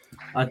here?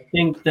 I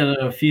think there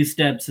are a few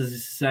steps as a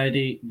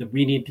society that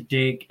we need to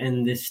take,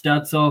 and this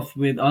starts off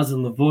with us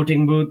in the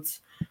voting booths.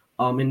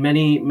 In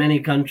many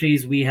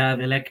countries, we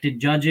have elected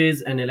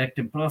judges and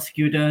elected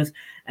prosecutors,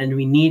 and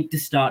we need to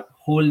start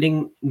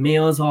holding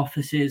mayors'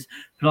 offices,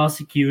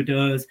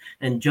 prosecutors,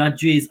 and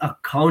judges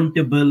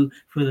accountable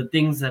for the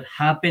things that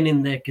happen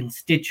in their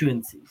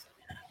constituencies.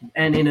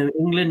 And in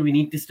England, we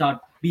need to start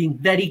being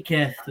very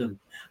careful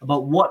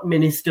about what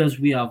ministers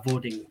we are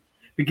voting,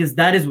 because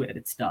that is where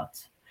it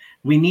starts.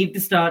 We need to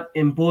start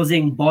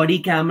imposing body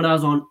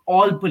cameras on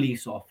all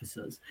police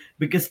officers,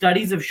 because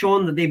studies have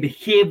shown that they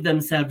behave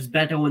themselves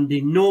better when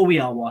they know we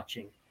are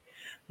watching.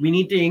 We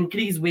need to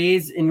increase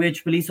ways in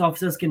which police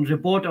officers can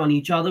report on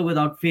each other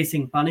without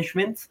facing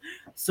punishments.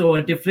 So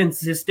a different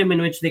system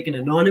in which they can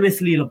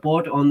anonymously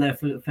report on their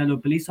fellow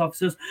police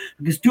officers,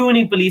 because too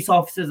many police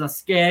officers are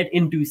scared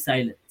into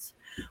silence.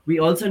 We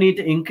also need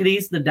to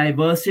increase the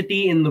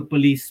diversity in the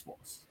police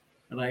force,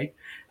 right?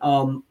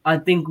 I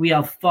think we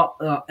are far,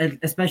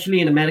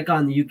 especially in America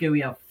and the UK, we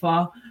have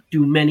far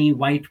too many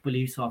white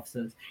police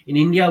officers. In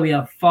India, we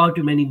have far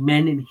too many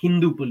men and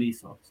Hindu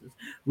police officers.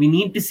 We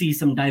need to see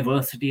some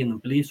diversity in the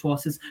police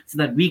forces so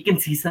that we can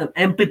see some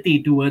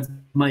empathy towards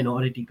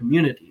minority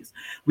communities.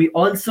 We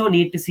also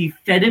need to see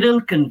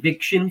federal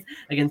convictions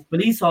against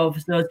police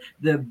officers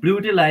that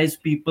brutalize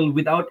people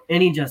without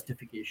any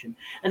justification.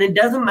 And it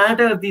doesn't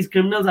matter if these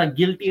criminals are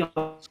guilty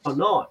or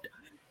not.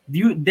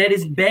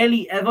 There's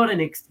barely ever an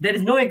excuse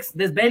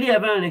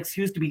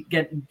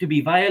to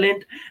be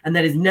violent, and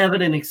there is never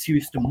an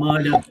excuse to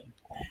murder.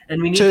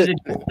 And we need to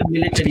reduce the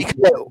military.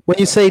 When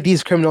you say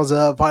these criminals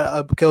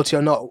are guilty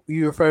or not,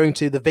 you're referring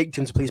to the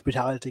victims of police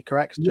brutality,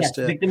 correct? Yes,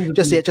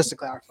 just to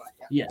clarify.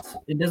 Yeah. Yes,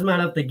 it doesn't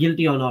matter if they're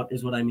guilty or not,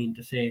 is what I mean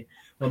to say.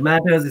 What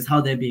matters is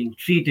how they're being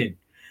treated.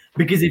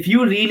 Because if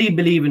you really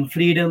believe in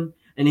freedom,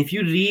 and if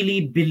you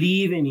really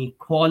believe in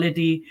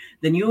equality,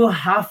 then you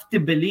have to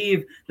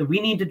believe that we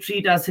need to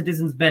treat our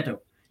citizens better.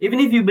 Even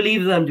if you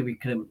believe them to be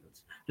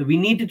criminals, that we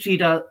need to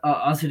treat our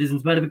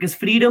citizens better, because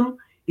freedom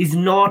is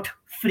not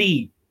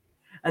free.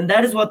 And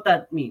that is what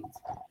that means.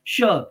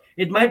 Sure,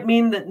 it might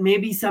mean that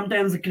maybe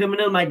sometimes a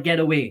criminal might get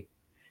away.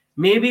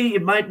 Maybe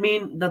it might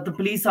mean that the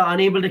police are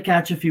unable to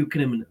catch a few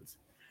criminals.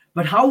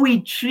 But how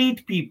we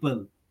treat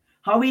people,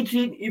 how we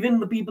treat even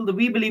the people that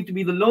we believe to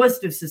be the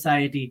lowest of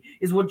society,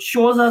 is what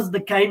shows us the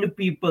kind of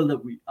people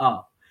that we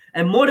are.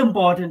 And more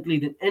importantly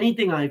than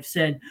anything I've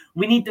said,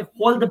 we need to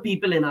hold the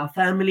people in our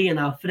family and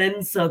our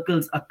friend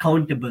circles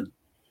accountable.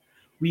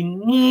 We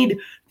need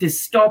to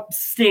stop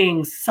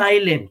staying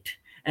silent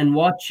and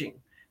watching.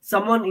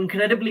 Someone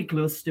incredibly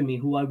close to me,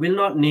 who I will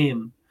not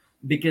name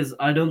because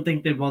I don't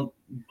think they want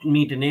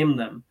me to name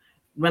them.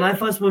 When I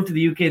first moved to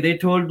the UK, they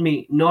told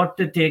me not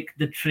to take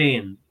the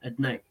train at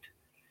night.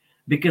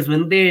 Because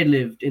when they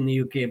lived in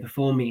the UK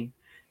before me,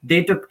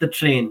 they took the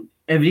train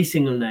every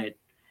single night.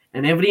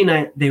 And every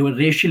night they were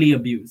racially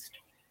abused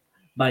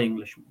by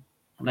Englishmen.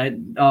 Right?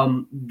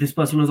 This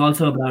person was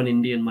also a brown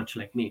Indian, much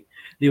like me.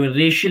 They were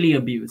racially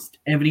abused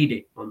every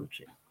day on the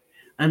train.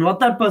 And what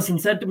that person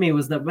said to me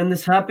was that when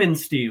this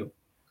happens to you,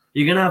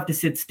 you're going to have to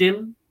sit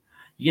still,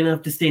 you're going to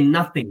have to say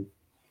nothing,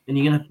 and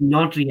you're going to have to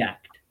not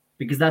react,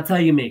 because that's how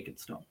you make it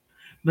stop.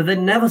 But that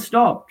never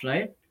stopped,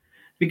 right?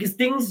 Because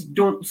things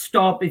don't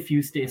stop if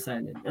you stay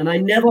silent. And I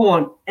never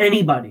want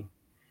anybody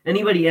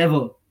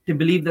ever, to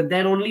believe that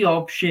their only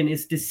option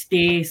is to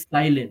stay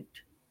silent.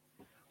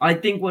 I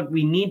think what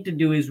we need to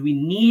do is we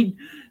need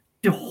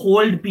to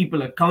hold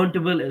people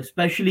accountable,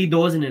 especially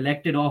those in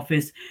elected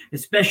office,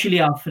 especially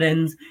our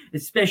friends,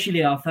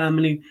 especially our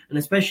family, and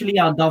especially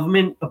our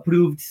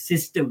government-approved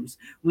systems.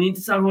 We need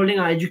to start holding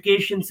our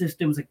education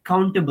systems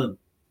accountable,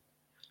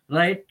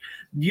 right?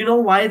 Do you know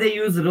why they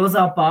use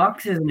Rosa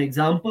Parks as an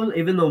example,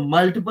 even though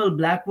multiple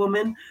Black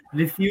women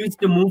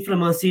refused to move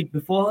from her seat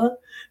before her?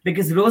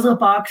 Because Rosa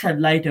Parks had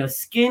lighter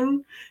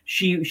skin,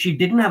 she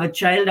didn't have a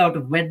child out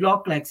of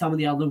wedlock like some of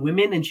the other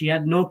women, and she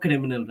had no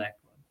criminal record.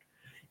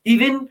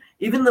 Even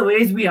the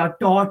ways we are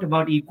taught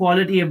about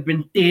equality have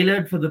been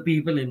tailored for the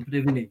people in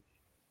privilege.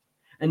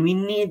 And we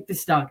need to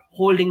start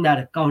holding that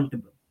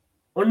accountable.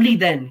 Only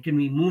then can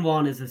we move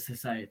on as a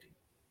society.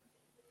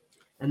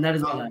 And that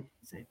is all I have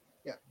to say.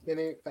 Yeah,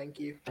 thank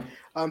you.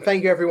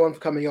 Thank you everyone for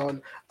coming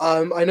on.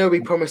 I know we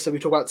promised that we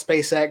talk about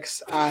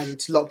SpaceX and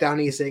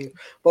lockdown easing,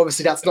 but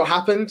obviously that's not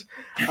happened.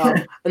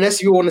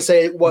 Unless you want to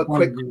say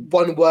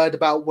one word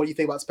about what you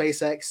think about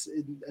SpaceX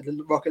and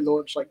the rocket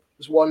launch, like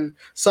just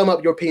sum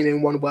up your opinion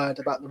in one word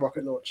about the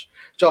rocket launch.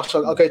 Josh,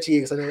 I'll go to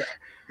you because I know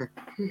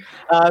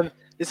that.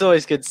 It's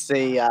always good to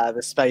see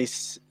the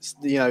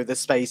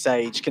space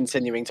age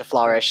continuing to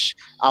flourish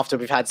after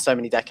we've had so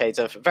many decades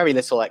of very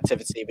little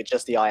activity with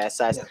just the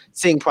ISS. Yeah.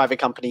 Seeing private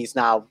companies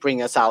now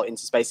bring us out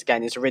into space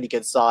again is a really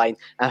good sign,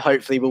 and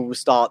hopefully we will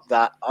start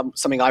that.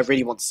 Something I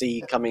really want to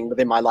see coming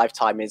within my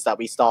lifetime is that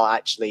we start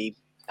actually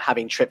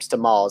having trips to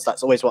Mars.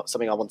 That's always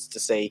something I wanted to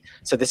see.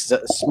 So this is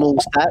a small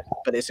step,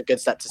 but it's a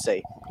good step to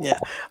see. Yeah.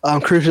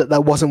 Crucial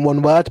that wasn't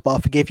one word, but I'll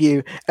forgive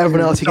you.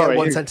 Everyone else, you get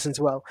one sentence as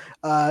well.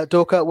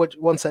 Dorka,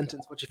 one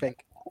sentence. What do you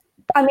think?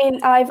 I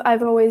mean,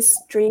 I've always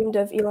dreamed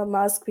of Elon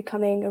Musk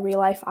becoming a real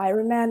life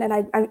Iron Man,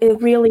 and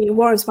it really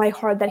warms my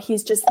heart that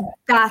he's just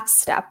that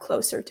step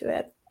closer to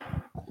it.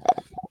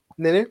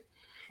 Ninu?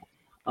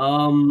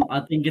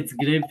 I think it's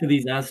great for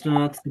these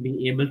astronauts to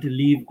be able to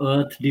leave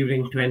Earth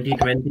during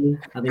 2020.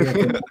 I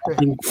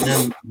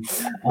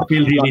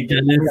feel really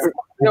jealous.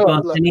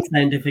 Because any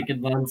scientific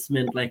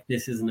advancement like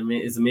this is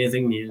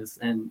amazing news,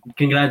 and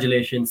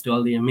congratulations to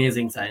all the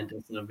amazing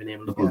scientists that have been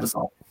able to pull this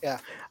off. Yeah,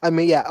 I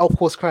mean, yeah, of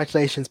course,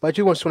 congratulations. But I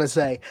do just want to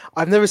say,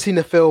 I've never seen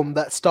a film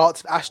that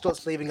starts with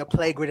astronauts leaving a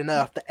plague ridden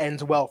Earth that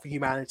ends well for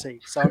humanity.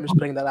 So I'm just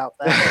putting that out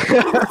there.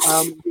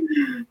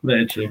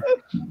 Very true.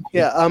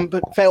 Yeah,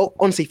 but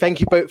honestly, thank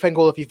you both. Thank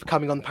all of you for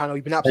coming on the panel.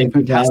 You've been absolutely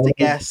fantastic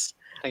guests.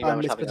 Thank you very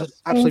much It's for having been an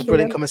us. absolutely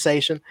brilliant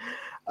conversation.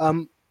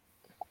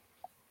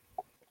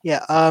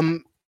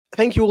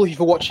 Thank you all of you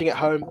for watching at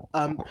home.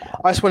 I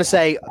just want to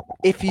say,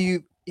 if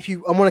you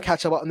want to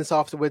catch up on this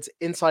afterwards,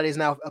 Inside is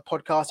now a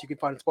podcast. You can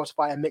find on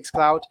Spotify and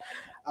Mixcloud.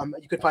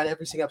 You can find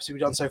every single episode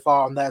we've done so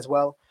far on there as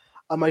well.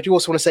 I do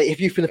also want to say, if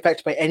you've been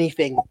affected by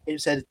anything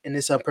it said in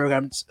this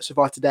program so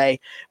far today,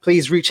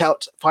 please reach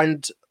out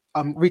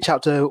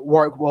to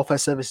Warwick Welfare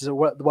Services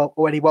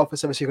or any welfare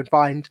service you can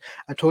find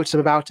and talk to them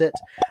about it.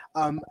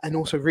 And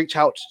also reach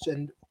out,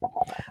 and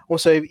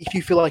also if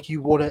you feel like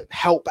you want to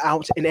help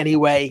out in any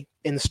way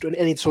in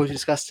any stories we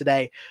discussed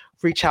today,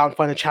 reach out and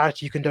find a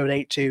charity you can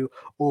donate to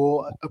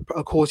or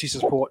a cause you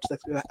support that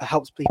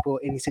helps people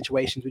in these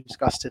situations we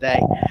discussed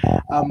today.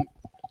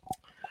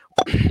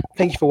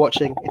 Thank you for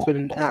watching. It's been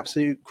an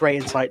absolute great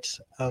insight.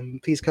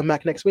 Please come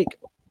back next week.